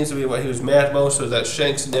this seems to be what he was mad most, was that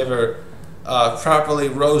Shanks never properly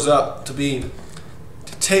rose up to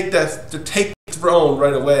take the throne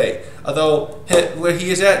right away. Although where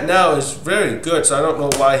he is at now is very good, so I don't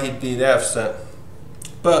know why he'd be that upset.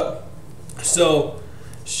 But so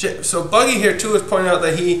Buggy here too is pointing out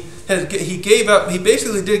that he gave up. He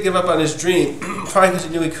basically did give up on his dream, probably because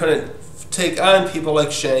he knew he couldn't take on people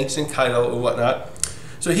like Shanks and Kaido and whatnot.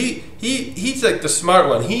 So he's like the smart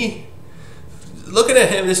one. Looking at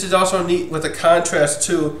him, this is also neat with the contrast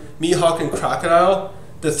to Mihawk and Crocodile.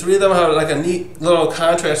 The three of them have like a neat little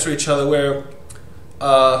contrast to each other, where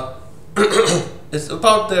it's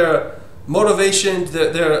about their motivation,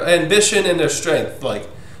 their ambition, and their strength. Like,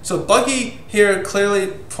 so Buggy here clearly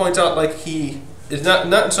points out, like, he is not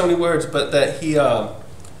in so many words, but that he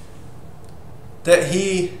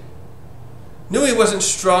knew he wasn't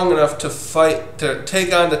strong enough to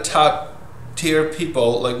take on the top tier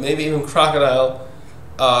people, like maybe even Crocodile,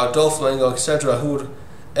 Doflamingo, etc.,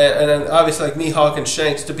 and then obviously like Mihawk and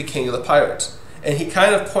Shanks to be king of the pirates. And he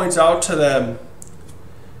kind of points out to them,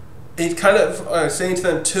 he's kind of saying to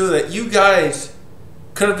them too, that you guys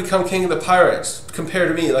could have become king of the pirates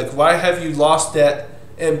compared to me. Like, why have you lost that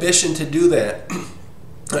ambition to do that?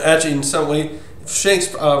 Actually, in some way,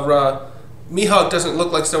 Mihawk doesn't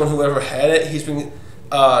look like someone who ever had it. He's been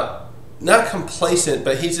not complacent,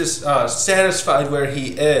 but he's just satisfied where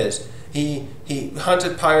he is. He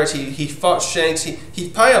hunted pirates. He fought Shanks. He's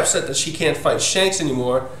probably upset that she can't fight Shanks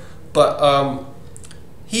anymore, but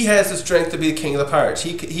he has the strength to be the king of the pirates.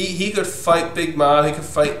 He could fight Big Mom. He could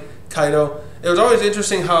fight Kaido. It was always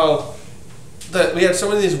interesting how that we had so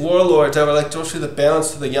many of these warlords that were like supposed to be the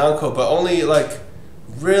balance to the Yonko, but only like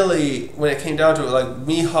really when it came down to it, like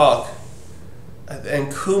Mihawk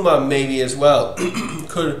and Kuma maybe as well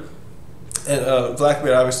could, and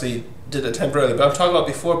Blackbeard obviously did it temporarily, but I'm talking about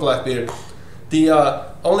before Blackbeard. The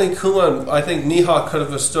only Kuma and I think Mihawk could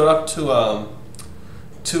have stood up to the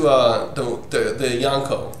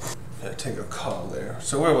Yonko. I take a call there.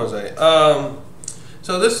 So where was I?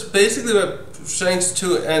 So this is basically what Shanks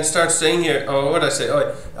starts saying here. Oh, what did I say?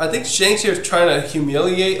 Oh, I think Shanks here is trying to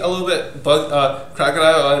humiliate a little bit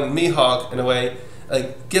Crocodile and Mihawk in a way,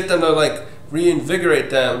 like get them to like reinvigorate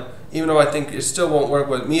them. Even though I think it still won't work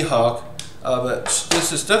with Mihawk. But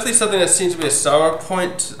this is definitely something that seems to be a sour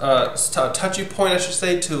point, a touchy point, I should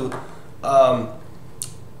say, to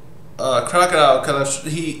Crocodile, because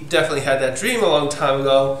he definitely had that dream a long time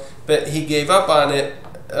ago, but he gave up on it.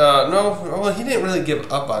 Well, he didn't really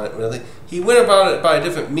give up on it, really. He went about it by a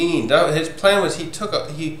different means. His plan was he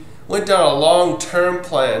went down a long-term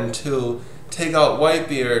plan to take out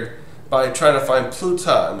Whitebeard by trying to find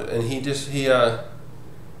Pluton, and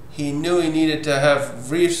he knew he needed to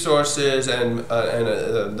have resources and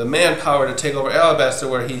the manpower to take over Alabasta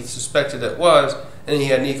where he suspected it was, and he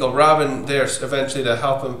had Nico Robin there eventually to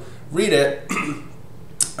help him read it.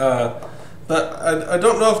 But I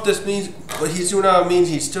don't know if this means what he's doing now means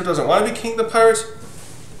he still doesn't want to be king of the pirates,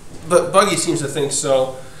 but Buggy seems to think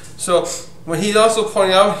so. So what he's also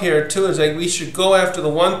pointing out here too is like we should go after the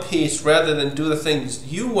One Piece rather than do the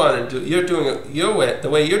things you want to do. You're doing it your way, the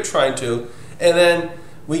way you're trying to, and then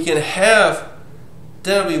we can have,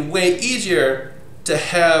 then it'll be way easier to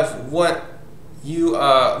have what you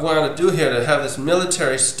want to do here, to have this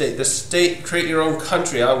military state, this state, create your own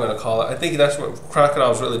country, I'm going to call it. I think that's what Crocodile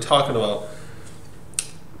was really talking about.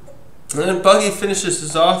 And then Buggy finishes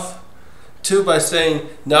this off too by saying,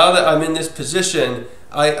 now that I'm in this position,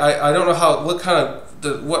 I don't know what kind of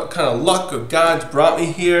luck or gods brought me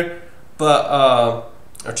here, but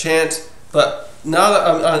or chance, but now that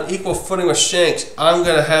I'm on equal footing with Shanks, I'm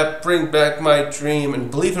gonna bring back my dream and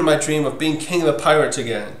believe in my dream of being king of the pirates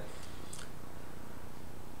again.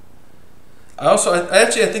 I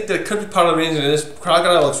think that could be part of the reason this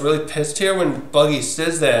Crocodile looks really pissed here when Buggy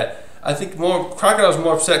says that. I think Crocodile's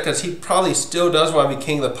more upset because he probably still does want to be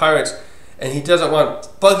king of the pirates, and he doesn't want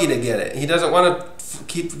Buggy to get it. He doesn't want to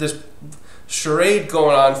keep this charade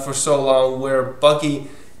going on for so long where Buggy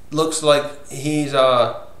looks like he's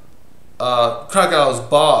Crocodile's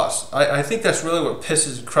boss. I think that's really what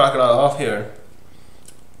pisses Crocodile off here.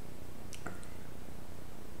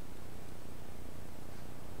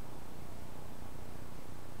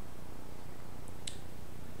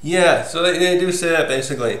 Yeah, so they do say that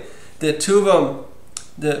basically. The two of them,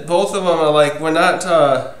 both of them are like, we're not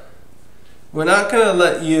gonna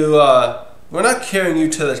let you, we're not carrying you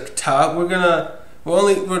to the top. We're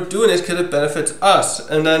doing this because it benefits us.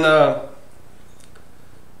 And then,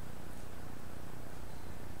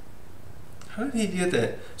 how did he get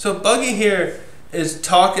that? So Buggy here is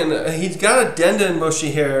talking. He's got a denden bushy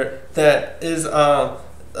here that is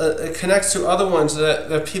it connects to other ones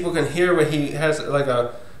that people can hear. Where he has like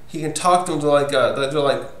he can talk to them they're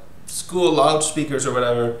like school loudspeakers or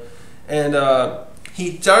whatever, and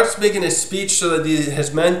he starts making his speech so that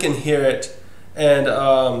his men can hear it. And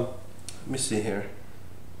let me see here.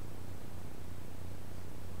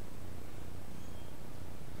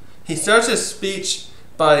 He starts his speech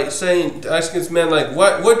by asking his men, like,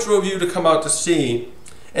 what drove you to come out to sea?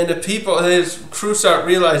 And the people, his crew, start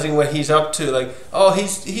realizing what he's up to. Like, oh,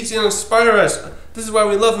 he's going to inspire us. This is why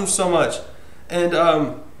we love him so much. And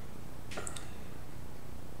oh,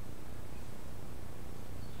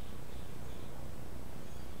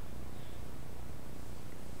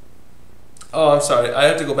 I'm sorry. I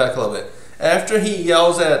have to go back a little bit. After he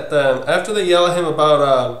yells at them, after they yell at him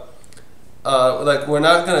about like, we're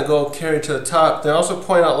not going to go carry to the top, they also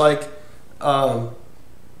point out, like,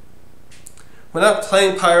 we're not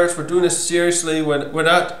playing pirates, we're doing this seriously, we're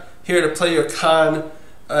not here to play your con.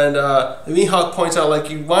 And Mihawk points out, like,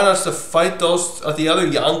 you want us to fight the other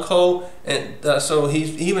Yonko, and so he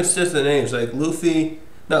even says the names, like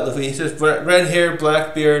not Luffy, he says red hair,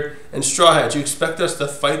 Blackbeard, and Straw Hat. You expect us to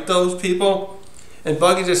fight those people? And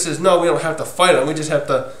Buggy just says, no, we don't have to fight them, we just have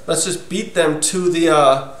to, let's just beat them to the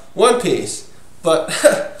One Piece. But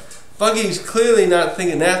Buggy's clearly not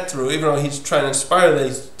thinking that through, even though he's trying to inspire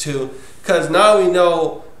these two, because now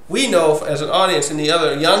we know as an audience, and the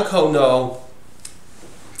other Yonko know,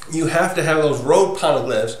 you have to have those road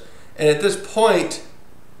poneglyphs, and at this point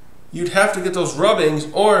you'd have to get those rubbings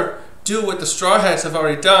or do what the Straw Hats have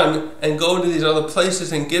already done and go to these other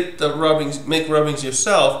places and get the rubbings, make rubbings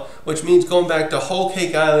yourself, which means going back to Whole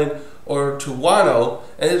Cake Island or to Wano,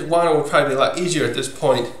 and Wano would probably be a lot easier at this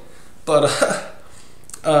point. But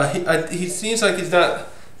he seems like he's not.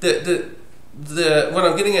 What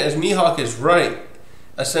I'm getting at is Mihawk is right,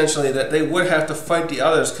 essentially, that they would have to fight the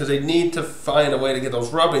others because they need to find a way to get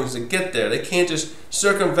those rubbings to get there. They can't just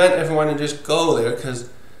circumvent everyone and just go there because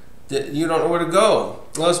you don't know where to go.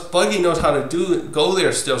 Unless Buggy knows how to go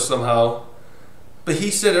there still somehow. But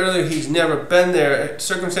he said earlier he's never been there.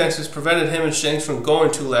 Circumstances prevented him and Shanks from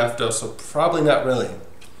going to Lafto, so probably not really.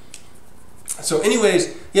 So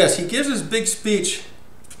anyways, yes, he gives his big speech,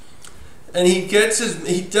 and he does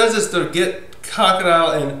this to get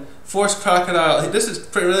Crocodile and force Crocodile. This is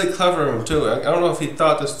really clever of him too. I don't know if he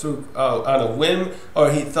thought this through on a whim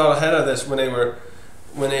or he thought ahead of this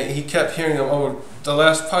he kept hearing them over the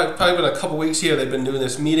last probably been a couple weeks here. They've been doing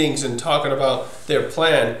this meetings and talking about their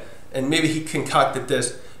plan, and maybe he concocted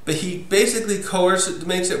this. But he basically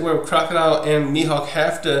makes it where Crocodile and Mihawk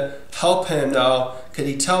have to help him now, because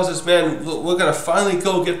he tells his men, we're going to finally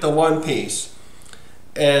go get the One Piece.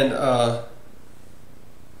 But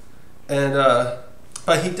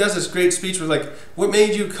he does this great speech with, like, what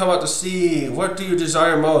made you come out to sea? What do you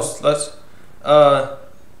desire most?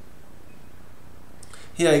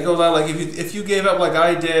 Yeah, he goes on, like, if you gave up like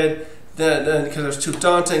I did, then because it was too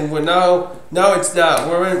daunting, now it's not.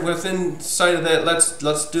 We're within sight of that.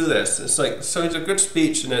 Let's do this. It's like, so it's a good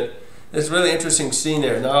speech, and it's a really interesting scene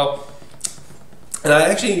there. Now,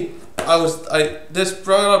 and this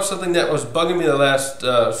brought up something that was bugging me the last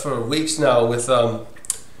for weeks now with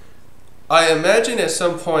I imagine at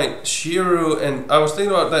some point Shiru and I was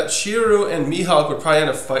thinking about that Shiru and Mihawk would probably end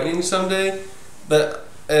up fighting someday, but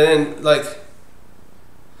and then like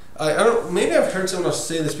I don't, maybe I've heard someone else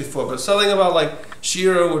say this before, but something about like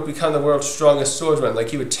Shiru would become the world's strongest swordsman, like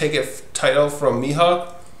he would take a title from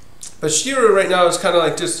Mihawk. But Shiru right now is kind of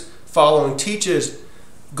like just following Teach's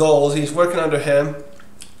goals. He's working under him.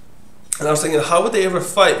 And I was thinking, how would they ever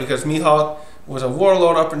fight? Because Mihawk was a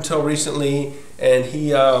warlord up until recently, and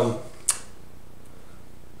he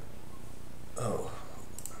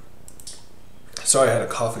sorry, I had a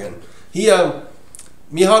cough again.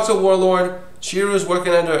 Mihawk's a warlord. Shiru's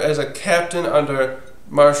working under as a captain under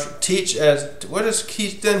Teach as, what is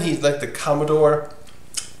Keith then? He's like the Commodore.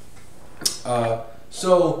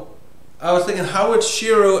 So I was thinking, how would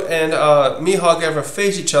Shiru and Mihawk ever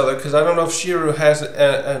face each other? Because I don't know if Shiru has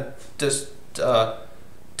this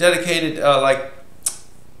dedicated like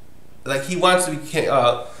he wants to be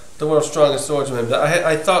the world's strongest swordsman. But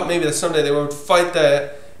I thought maybe that someday they would fight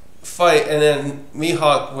and then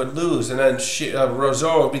Mihawk would lose, and then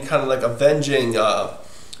Zoro would be kind of like avenging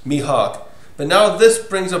Mihawk. But now this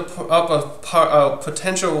brings up a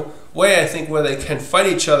potential way, I think, where they can fight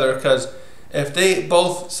each other, because if they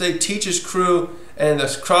both, say, Teach's crew and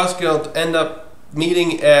the Cross Guild end up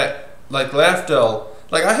meeting at like Laughdale,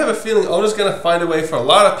 like I have a feeling Oda's going to find a way for a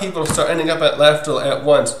lot of people to start ending up at Laughdale at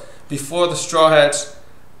once before the Straw Hats.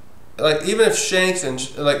 Like even if Shanks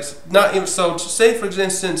and like not even so, say for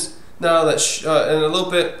instance now that in a little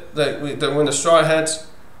bit that when the Straw Hats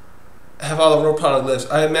have all the rope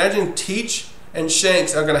poneglyphs, I imagine Teach and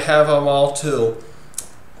Shanks are gonna have them all too.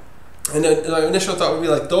 And then my initial thought would be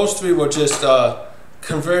like those three will just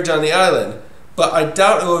converge on the island, but I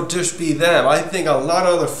doubt it will just be them. I think a lot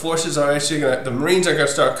of other forces are actually gonna. The Marines are gonna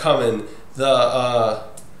start coming. The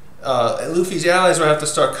Luffy's allies will have to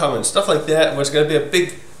start coming. Stuff like that. Where it's gonna be a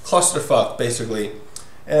big clusterfuck, basically.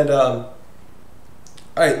 And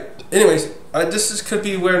alright, anyways, this could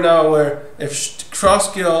be where if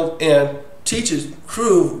Cross Guild and Teach's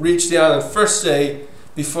crew reach the island first, say,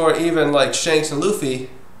 before even like Shanks and Luffy,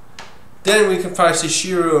 then we could probably see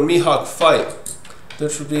Shiru and Mihawk fight.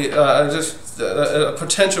 This would be just a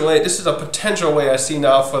potential way. This is a potential way I see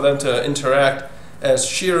now for them to interact, as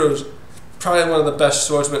Shiru's probably one of the best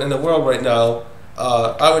swordsmen in the world right now.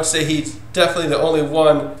 I would say he's definitely the only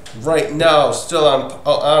one right now still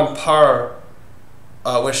on par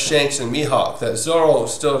with Shanks and Mihawk. That Zoro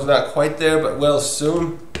still is not quite there, but will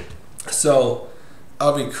soon. So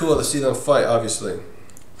it'll be cool to see them fight, obviously.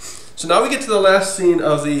 So now we get to the last scene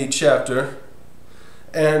of the chapter,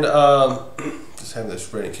 and just have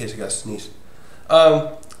this ready in case I got sneezed.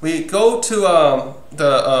 We go to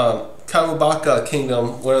the Kawabaka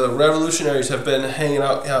Kingdom, where the Revolutionaries have been hanging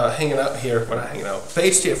out here. Well, not hanging out,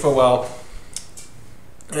 based here for a while.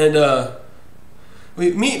 And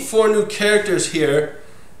we meet 4 new characters here.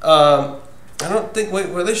 I don't think, wait,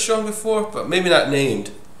 were they shown before? But maybe not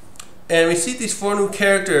named. And we see these 4 new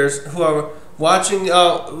characters who are watching,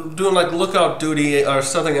 doing like lookout duty or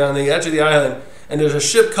something on the edge of the island. And there's a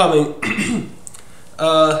ship coming.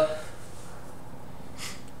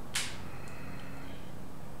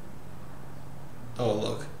 Oh,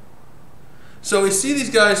 look. So we see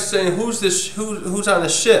these guys saying, who's on the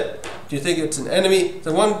ship? Do you think it's an enemy?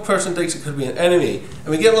 The one person thinks it could be an enemy. And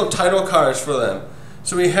we get little title cards for them.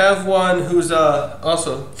 So we have one who's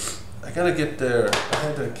also, I gotta get there. I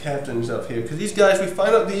had the captains up here. Because these guys, we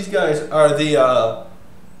find out these guys are the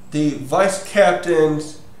vice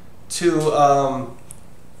captains to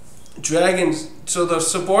Dragons. So the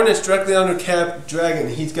subordinates directly under Cap Dragon.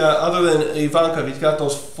 He's got, other than Ivankov, he's got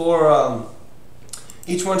those 4,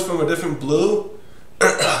 each one's from a different blue,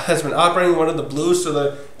 has been operating one of the blues,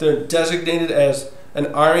 so they're designated as an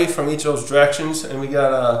army from each of those directions. And we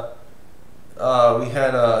got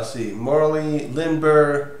let's see, Morley,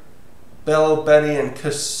 Lindbergh, Bello, Betty, and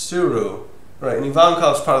Kasuru. Right, and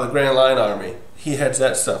Ivankov's part of the Grand Line Army. He heads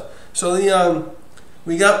that stuff. So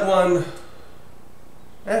we got one.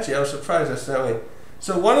 Actually, I was surprised that's that way.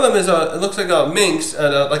 So one of them is it looks like a minx,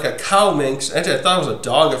 like a cow minx. Actually, I thought it was a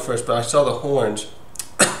dog at first, but I saw the horns.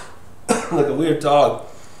 Like a weird dog.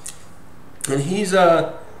 And he's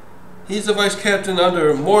the vice captain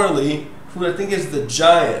under Morley, who I think is the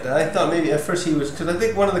giant. And I thought maybe at first he was, because I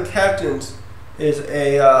think one of the captains is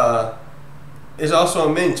also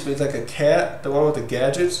a minx, but he's like a cat, the one with the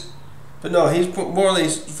gadgets. But no, he's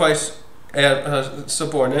Morley's vice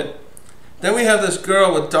subordinate. Then we have this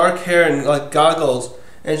girl with dark hair and like goggles,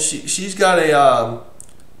 and she's got a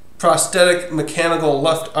prosthetic mechanical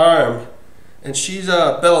left arm, and she's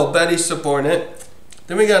Bello Betty's subordinate.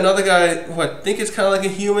 Then we got another guy who I think is kind of like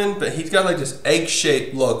a human, but he's got like this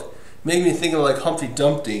egg-shaped look. Make me think of like Humpty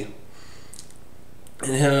Dumpty.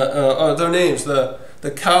 And their names. The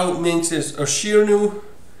cow minx is Oshirnu.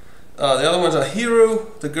 The other one's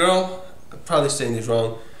Ahiru, the girl. I'm probably saying these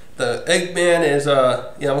wrong. The Eggman is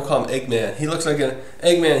yeah, I'm gonna call him Eggman. He looks like an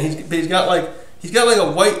Eggman. He's got like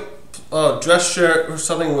a white dress shirt or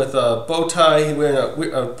something with a bow tie. He's wearing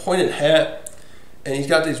a pointed hat, and he's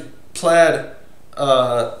got these plaid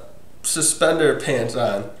suspender pants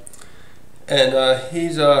on. And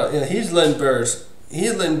he's Lindbergh's.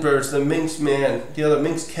 He's Lindbergh's, the minx man, the other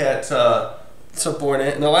minx cat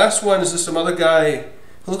subordinate. And the last one is just some other guy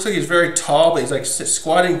who looks like he's very tall, but he's like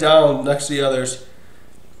squatting down next to the others.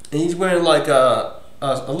 And he's wearing like a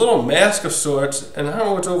little mask of sorts, and I don't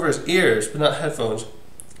know what's over his ears, but not headphones.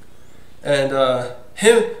 And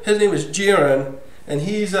his name is Jiren, and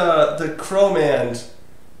he's the Crowman's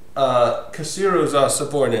Kasiru's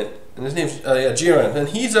subordinate. And his name's Jiren. And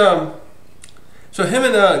he's so him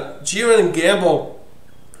and Jiren and Gamble.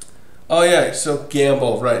 Oh yeah, so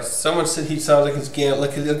Gamble, right? Someone said he sounds like he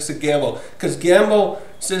looks like Gamble, because Gamble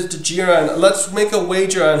says to Jiren, "Let's make a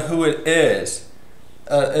wager on who it is."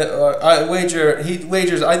 He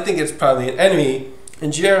wagers, I think it's probably an enemy,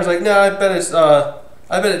 and Jiren's like, "No, I bet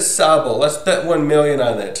it's Sabo. Let's bet 1 million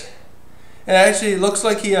on it." And actually, it looks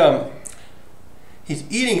like he's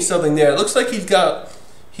eating something there. It looks like he's got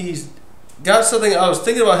something. I was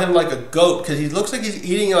thinking about him like a goat, because he looks like he's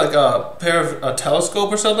eating like a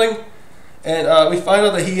telescope or something. And we find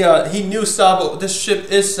out that he knew Sabo. This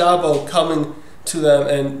ship is Sabo coming to them,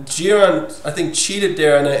 and Jiren, I think, cheated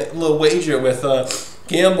there on a little wager with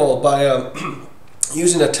Gamble by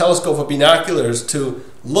using a telescope or binoculars to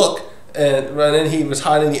look, and then he was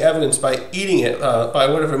hiding the evidence by eating it by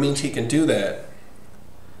whatever means he can do that.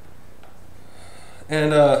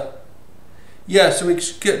 And yeah, so we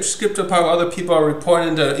skipped a part where other people are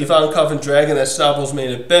reporting to Ivankov and Dragon that Sabo's made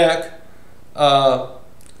it back.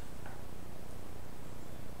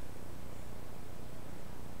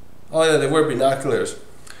 Oh yeah, they were binoculars.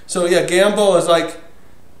 So yeah, Gamble is like,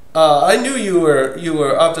 I knew you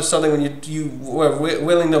were up to something when you were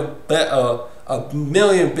willing to bet a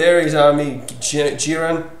million berries on me,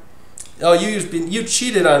 Jiren. Oh, you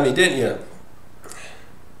cheated on me, didn't you?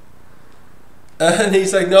 And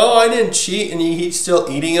he's like, "No, I didn't cheat," and he's still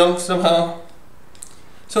eating them somehow.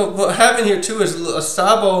 So what happened here too is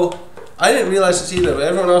Sabo. I didn't realize this either, but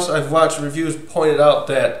everyone else I've watched reviews pointed out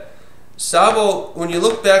that Sabo, when you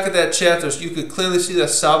look back at that chapter, you could clearly see that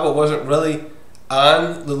Sabo wasn't really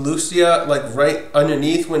on the Lucia, like right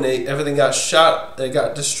underneath when everything got shot, they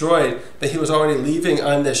got destroyed, but he was already leaving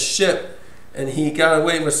on this ship, and he got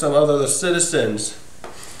away with some other citizens.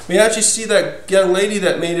 We actually see that young lady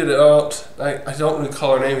that made it out. I don't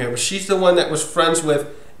recall her name here, but she's the one that was friends with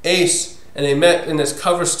Ace, and they met in this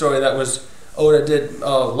cover story that was Oda did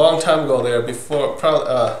a long time ago there, before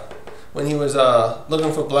when he was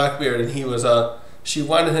looking for Blackbeard, and she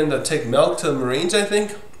wanted him to take milk to the Marines, I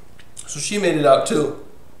think. So she made it out too,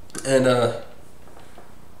 and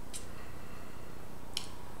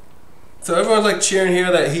so everyone's like cheering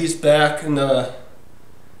here that he's back, and also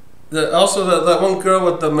that one girl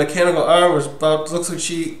with the mechanical arm looks like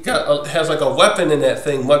she has like a weapon in that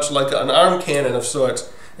thing, much like an arm cannon of sorts,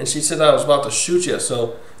 and she said, "I was about to shoot you."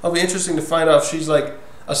 So it'll be interesting to find out if she's like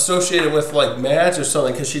associated with like Mads or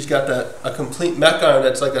something, because she's got a complete mech arm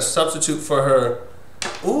that's like a substitute for her.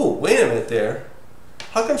 Ooh, wait a minute there.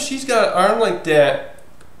 How come she's got an arm like that?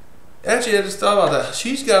 Actually, I just thought about that.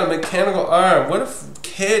 She's got a mechanical arm. What if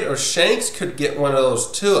Kid or Shanks could get one of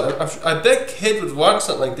those too? I bet Kid would want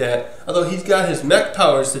something like that, although he's got his mech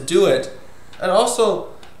powers to do it. And also,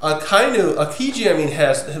 Akiji,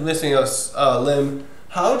 has missing a limb.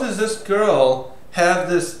 How does this girl have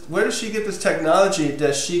this? Where does she get this technology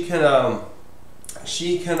that she can just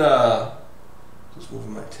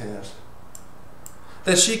moving my tabs.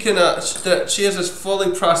 That she can that she has this fully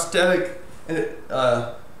prosthetic and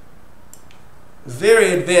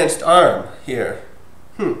very advanced arm here.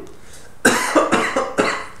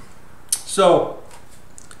 So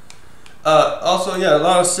also, yeah, a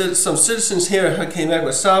lot of some citizens here came back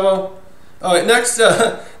with Sabo. All right, next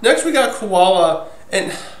we got Koala,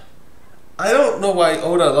 and I don't know why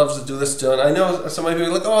Oda loves to do this to him. I know some people are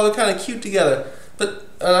like, oh, they're kind of cute together, but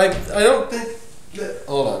I don't think that.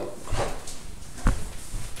 Hold on.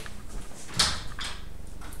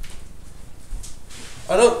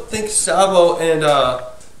 I don't think Sabo and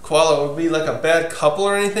Koala would be like a bad couple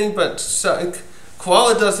or anything, but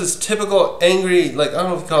Koala does this typical angry, like, I don't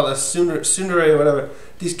know if you call it tsundere or whatever,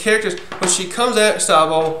 these characters, when she comes at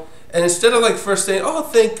Sabo, and instead of like first saying, oh,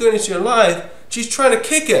 thank goodness you're alive, she's trying to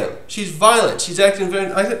kick him. She's violent. She's acting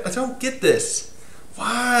very, I don't get this.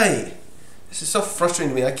 Why? This is so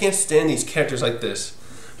frustrating to me. I can't stand these characters like this.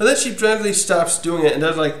 But then she gradually stops doing it and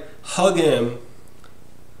does like hug him.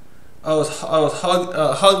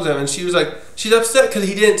 Hugged him, and she was like, she's upset because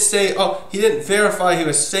he didn't say, he didn't verify he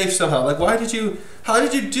was safe somehow. Like, how did you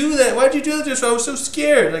do that? Why did you do that to us? I was so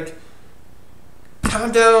scared. Like,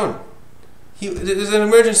 calm down. There's an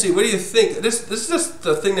emergency. What do you think? This is just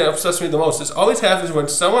the thing that upsets me the most. This always happens when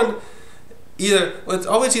someone it's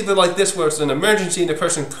always either like this, where it's an emergency and the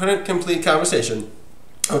person couldn't complete conversation,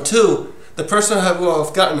 or two, the person will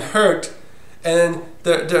have gotten hurt and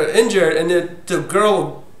they're injured, and the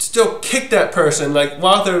girl still kick that person like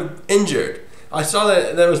while they're injured. I saw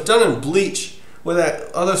that was done in Bleach, where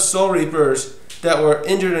that other Soul Reapers that were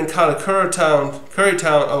injured in kind of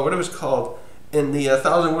Currytown, or whatever it's called, in the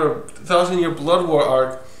Thousand Year Blood War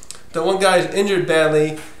arc. The one guy is injured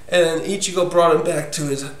badly, and Ichigo brought him back to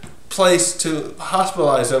his place to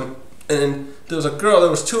hospitalize him. And there was a girl. There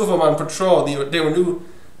was two of them on patrol. They were new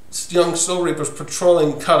young Soul Reapers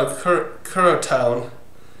patrolling kind of Currytown.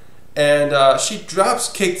 And she drops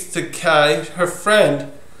kicks to Kai, her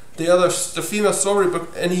friend, the female Soul Reaper,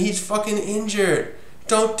 and he's fucking injured.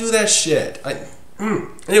 Don't do that shit.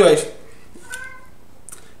 Anyways,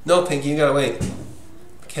 no, Pinky, you gotta wait.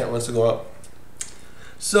 Cat wants to go up.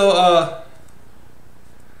 So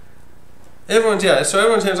everyone's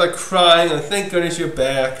here like crying, and thank goodness you're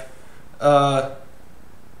back.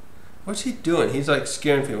 What's he doing? He's like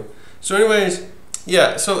scaring people. So anyways,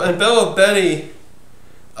 yeah. So and Bello Betty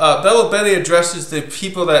addresses the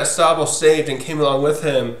people that Sabo saved and came along with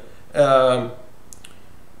him.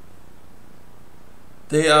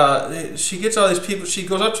 She gets all these people. She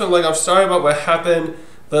goes up to him like, "I'm sorry about what happened,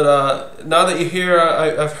 but now that you're here,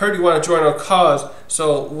 I've heard you want to join our cause.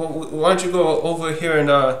 So why don't you go over here and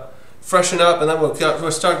freshen up, and then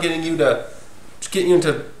we'll start getting you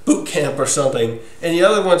into boot camp or something." And the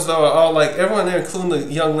other ones though are all like, everyone there, including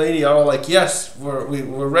the young lady, are all like, "Yes, we're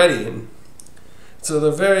ready." And so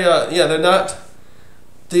they're very they're not.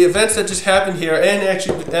 The events that just happened here, and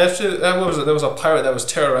actually after that, there was a pirate that was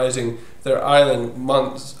terrorizing their island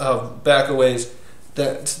months back a ways.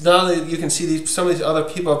 That now that you can see some of these other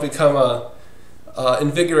people have become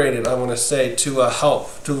invigorated, I want to say, to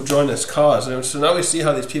help to join this cause. And so now we see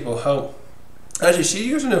how these people help. Actually, she's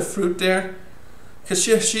using a fruit there, because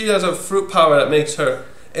she has a fruit power that makes her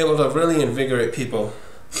able to really invigorate people.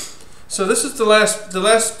 So this is the last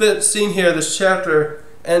scene here. This chapter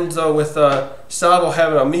ends with Sabo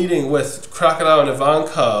having a meeting with Crocodile and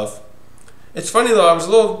Ivankov. It's funny though, I was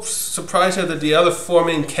a little surprised here that the other four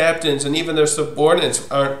main captains and even their subordinates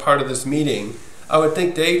aren't part of this meeting. I would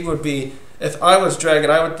think they would be, if I was Dragon,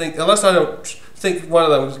 I would think, unless I don't think one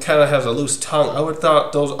of them kind of has a loose tongue, I would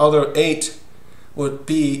thought those other 8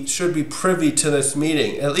 should be privy to this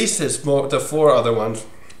meeting. At least the 4 other ones.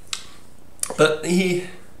 But he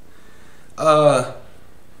so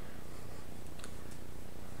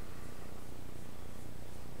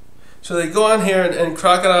they go on here, and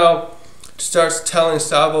Crocodile starts telling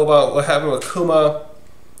Sabo about what happened with Kuma.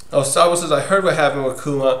 Sabo says, "I heard what happened with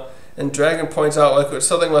Kuma," and Dragon points out like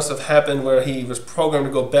something must have happened where he was programmed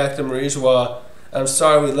to go back to Marijois. "I'm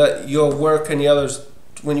sorry we let your work and the others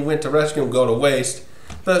when you went to rescue him go to waste."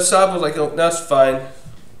 But Sabo's like, "Oh, that's fine."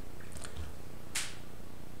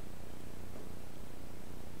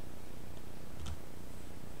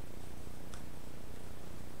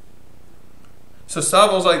 So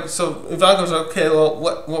Sabo's like, so Ivankov's like, "Okay, well,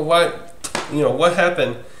 what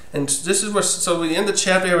happened?" And this is where, so we end the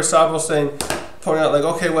chapter here with Sabo pointing out like,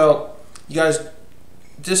 "Okay, well, you guys,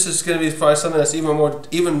 this is going to be probably something that's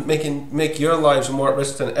even make your lives more at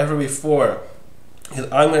risk than ever before.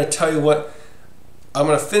 I'm going to tell you I'm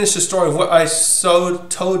going to finish the story of what I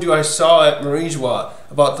told you I saw at Marijois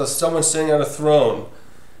about someone sitting on a throne."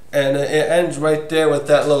 And it ends right there with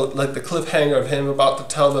that little, like the cliffhanger of him about to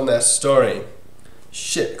tell them that story.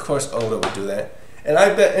 Shit, of course Oda would do that. And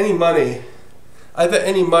I bet any money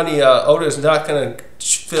Oda is not going to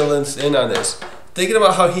fill in on this. Thinking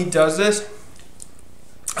about how he does this,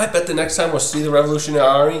 I bet the next time we'll see the Revolutionary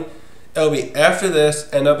Army, it'll be after this,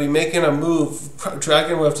 and they'll be making a move.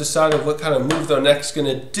 Dragon will have decided what kind of move they're next going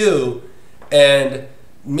to do, and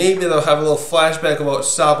maybe they'll have a little flashback of what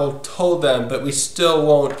Sabo told them, but we still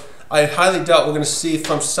won't. I highly doubt we're going to see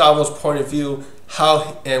from Sabo's point of view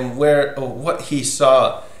how and where or what he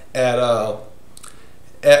saw at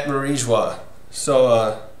Marijois.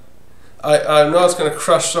 So I know it's going to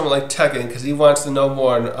crush someone like Tekken because he wants to know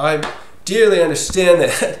more, and I dearly understand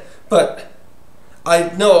that. But I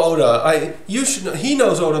know Oda. He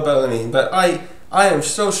knows Oda better than me. But I am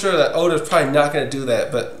so sure that Oda's probably not going to do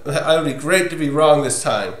that. But it would be great to be wrong this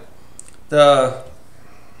time.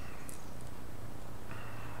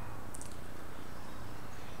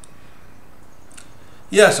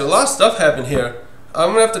 Yeah, so a lot of stuff happened here. I'm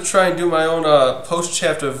gonna have to try and do my own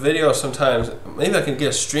post-chapter video sometimes. Maybe I can get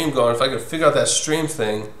a stream going if I can figure out that stream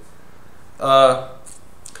thing.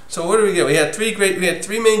 So what did we get? We had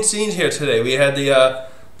three main scenes here today. We had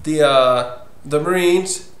the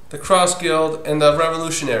Marines, the Cross Guild, and the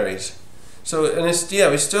Revolutionaries. So, and we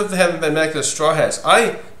still haven't been back to the Straw Hats.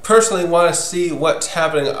 I personally want to see what's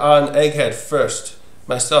happening on Egghead first,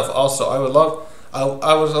 myself also. I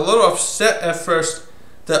was a little upset at first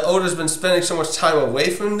that Oda's been spending so much time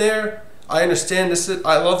away from there. I understand this,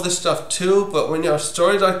 I love this stuff too, but when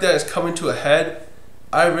stories like that is coming to a head,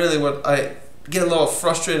 I get a little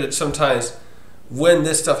frustrated sometimes when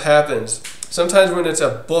this stuff happens. Sometimes when it's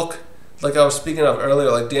a book, like I was speaking of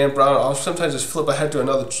earlier, like Dan Brown, I'll sometimes just flip ahead to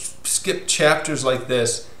another, skip chapters like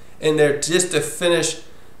this, and they're just to finish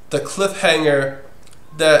the cliffhanger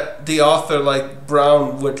that the author like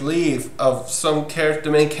Brown would leave of some character,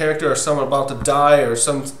 the main character, or someone about to die, or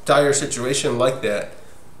some dire situation like that.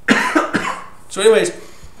 So anyways,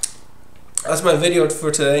 that's my video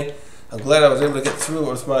for today. I'm glad I was able to get through it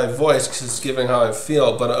with my voice because it's giving how I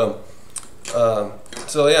feel. But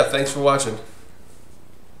so yeah, thanks for watching.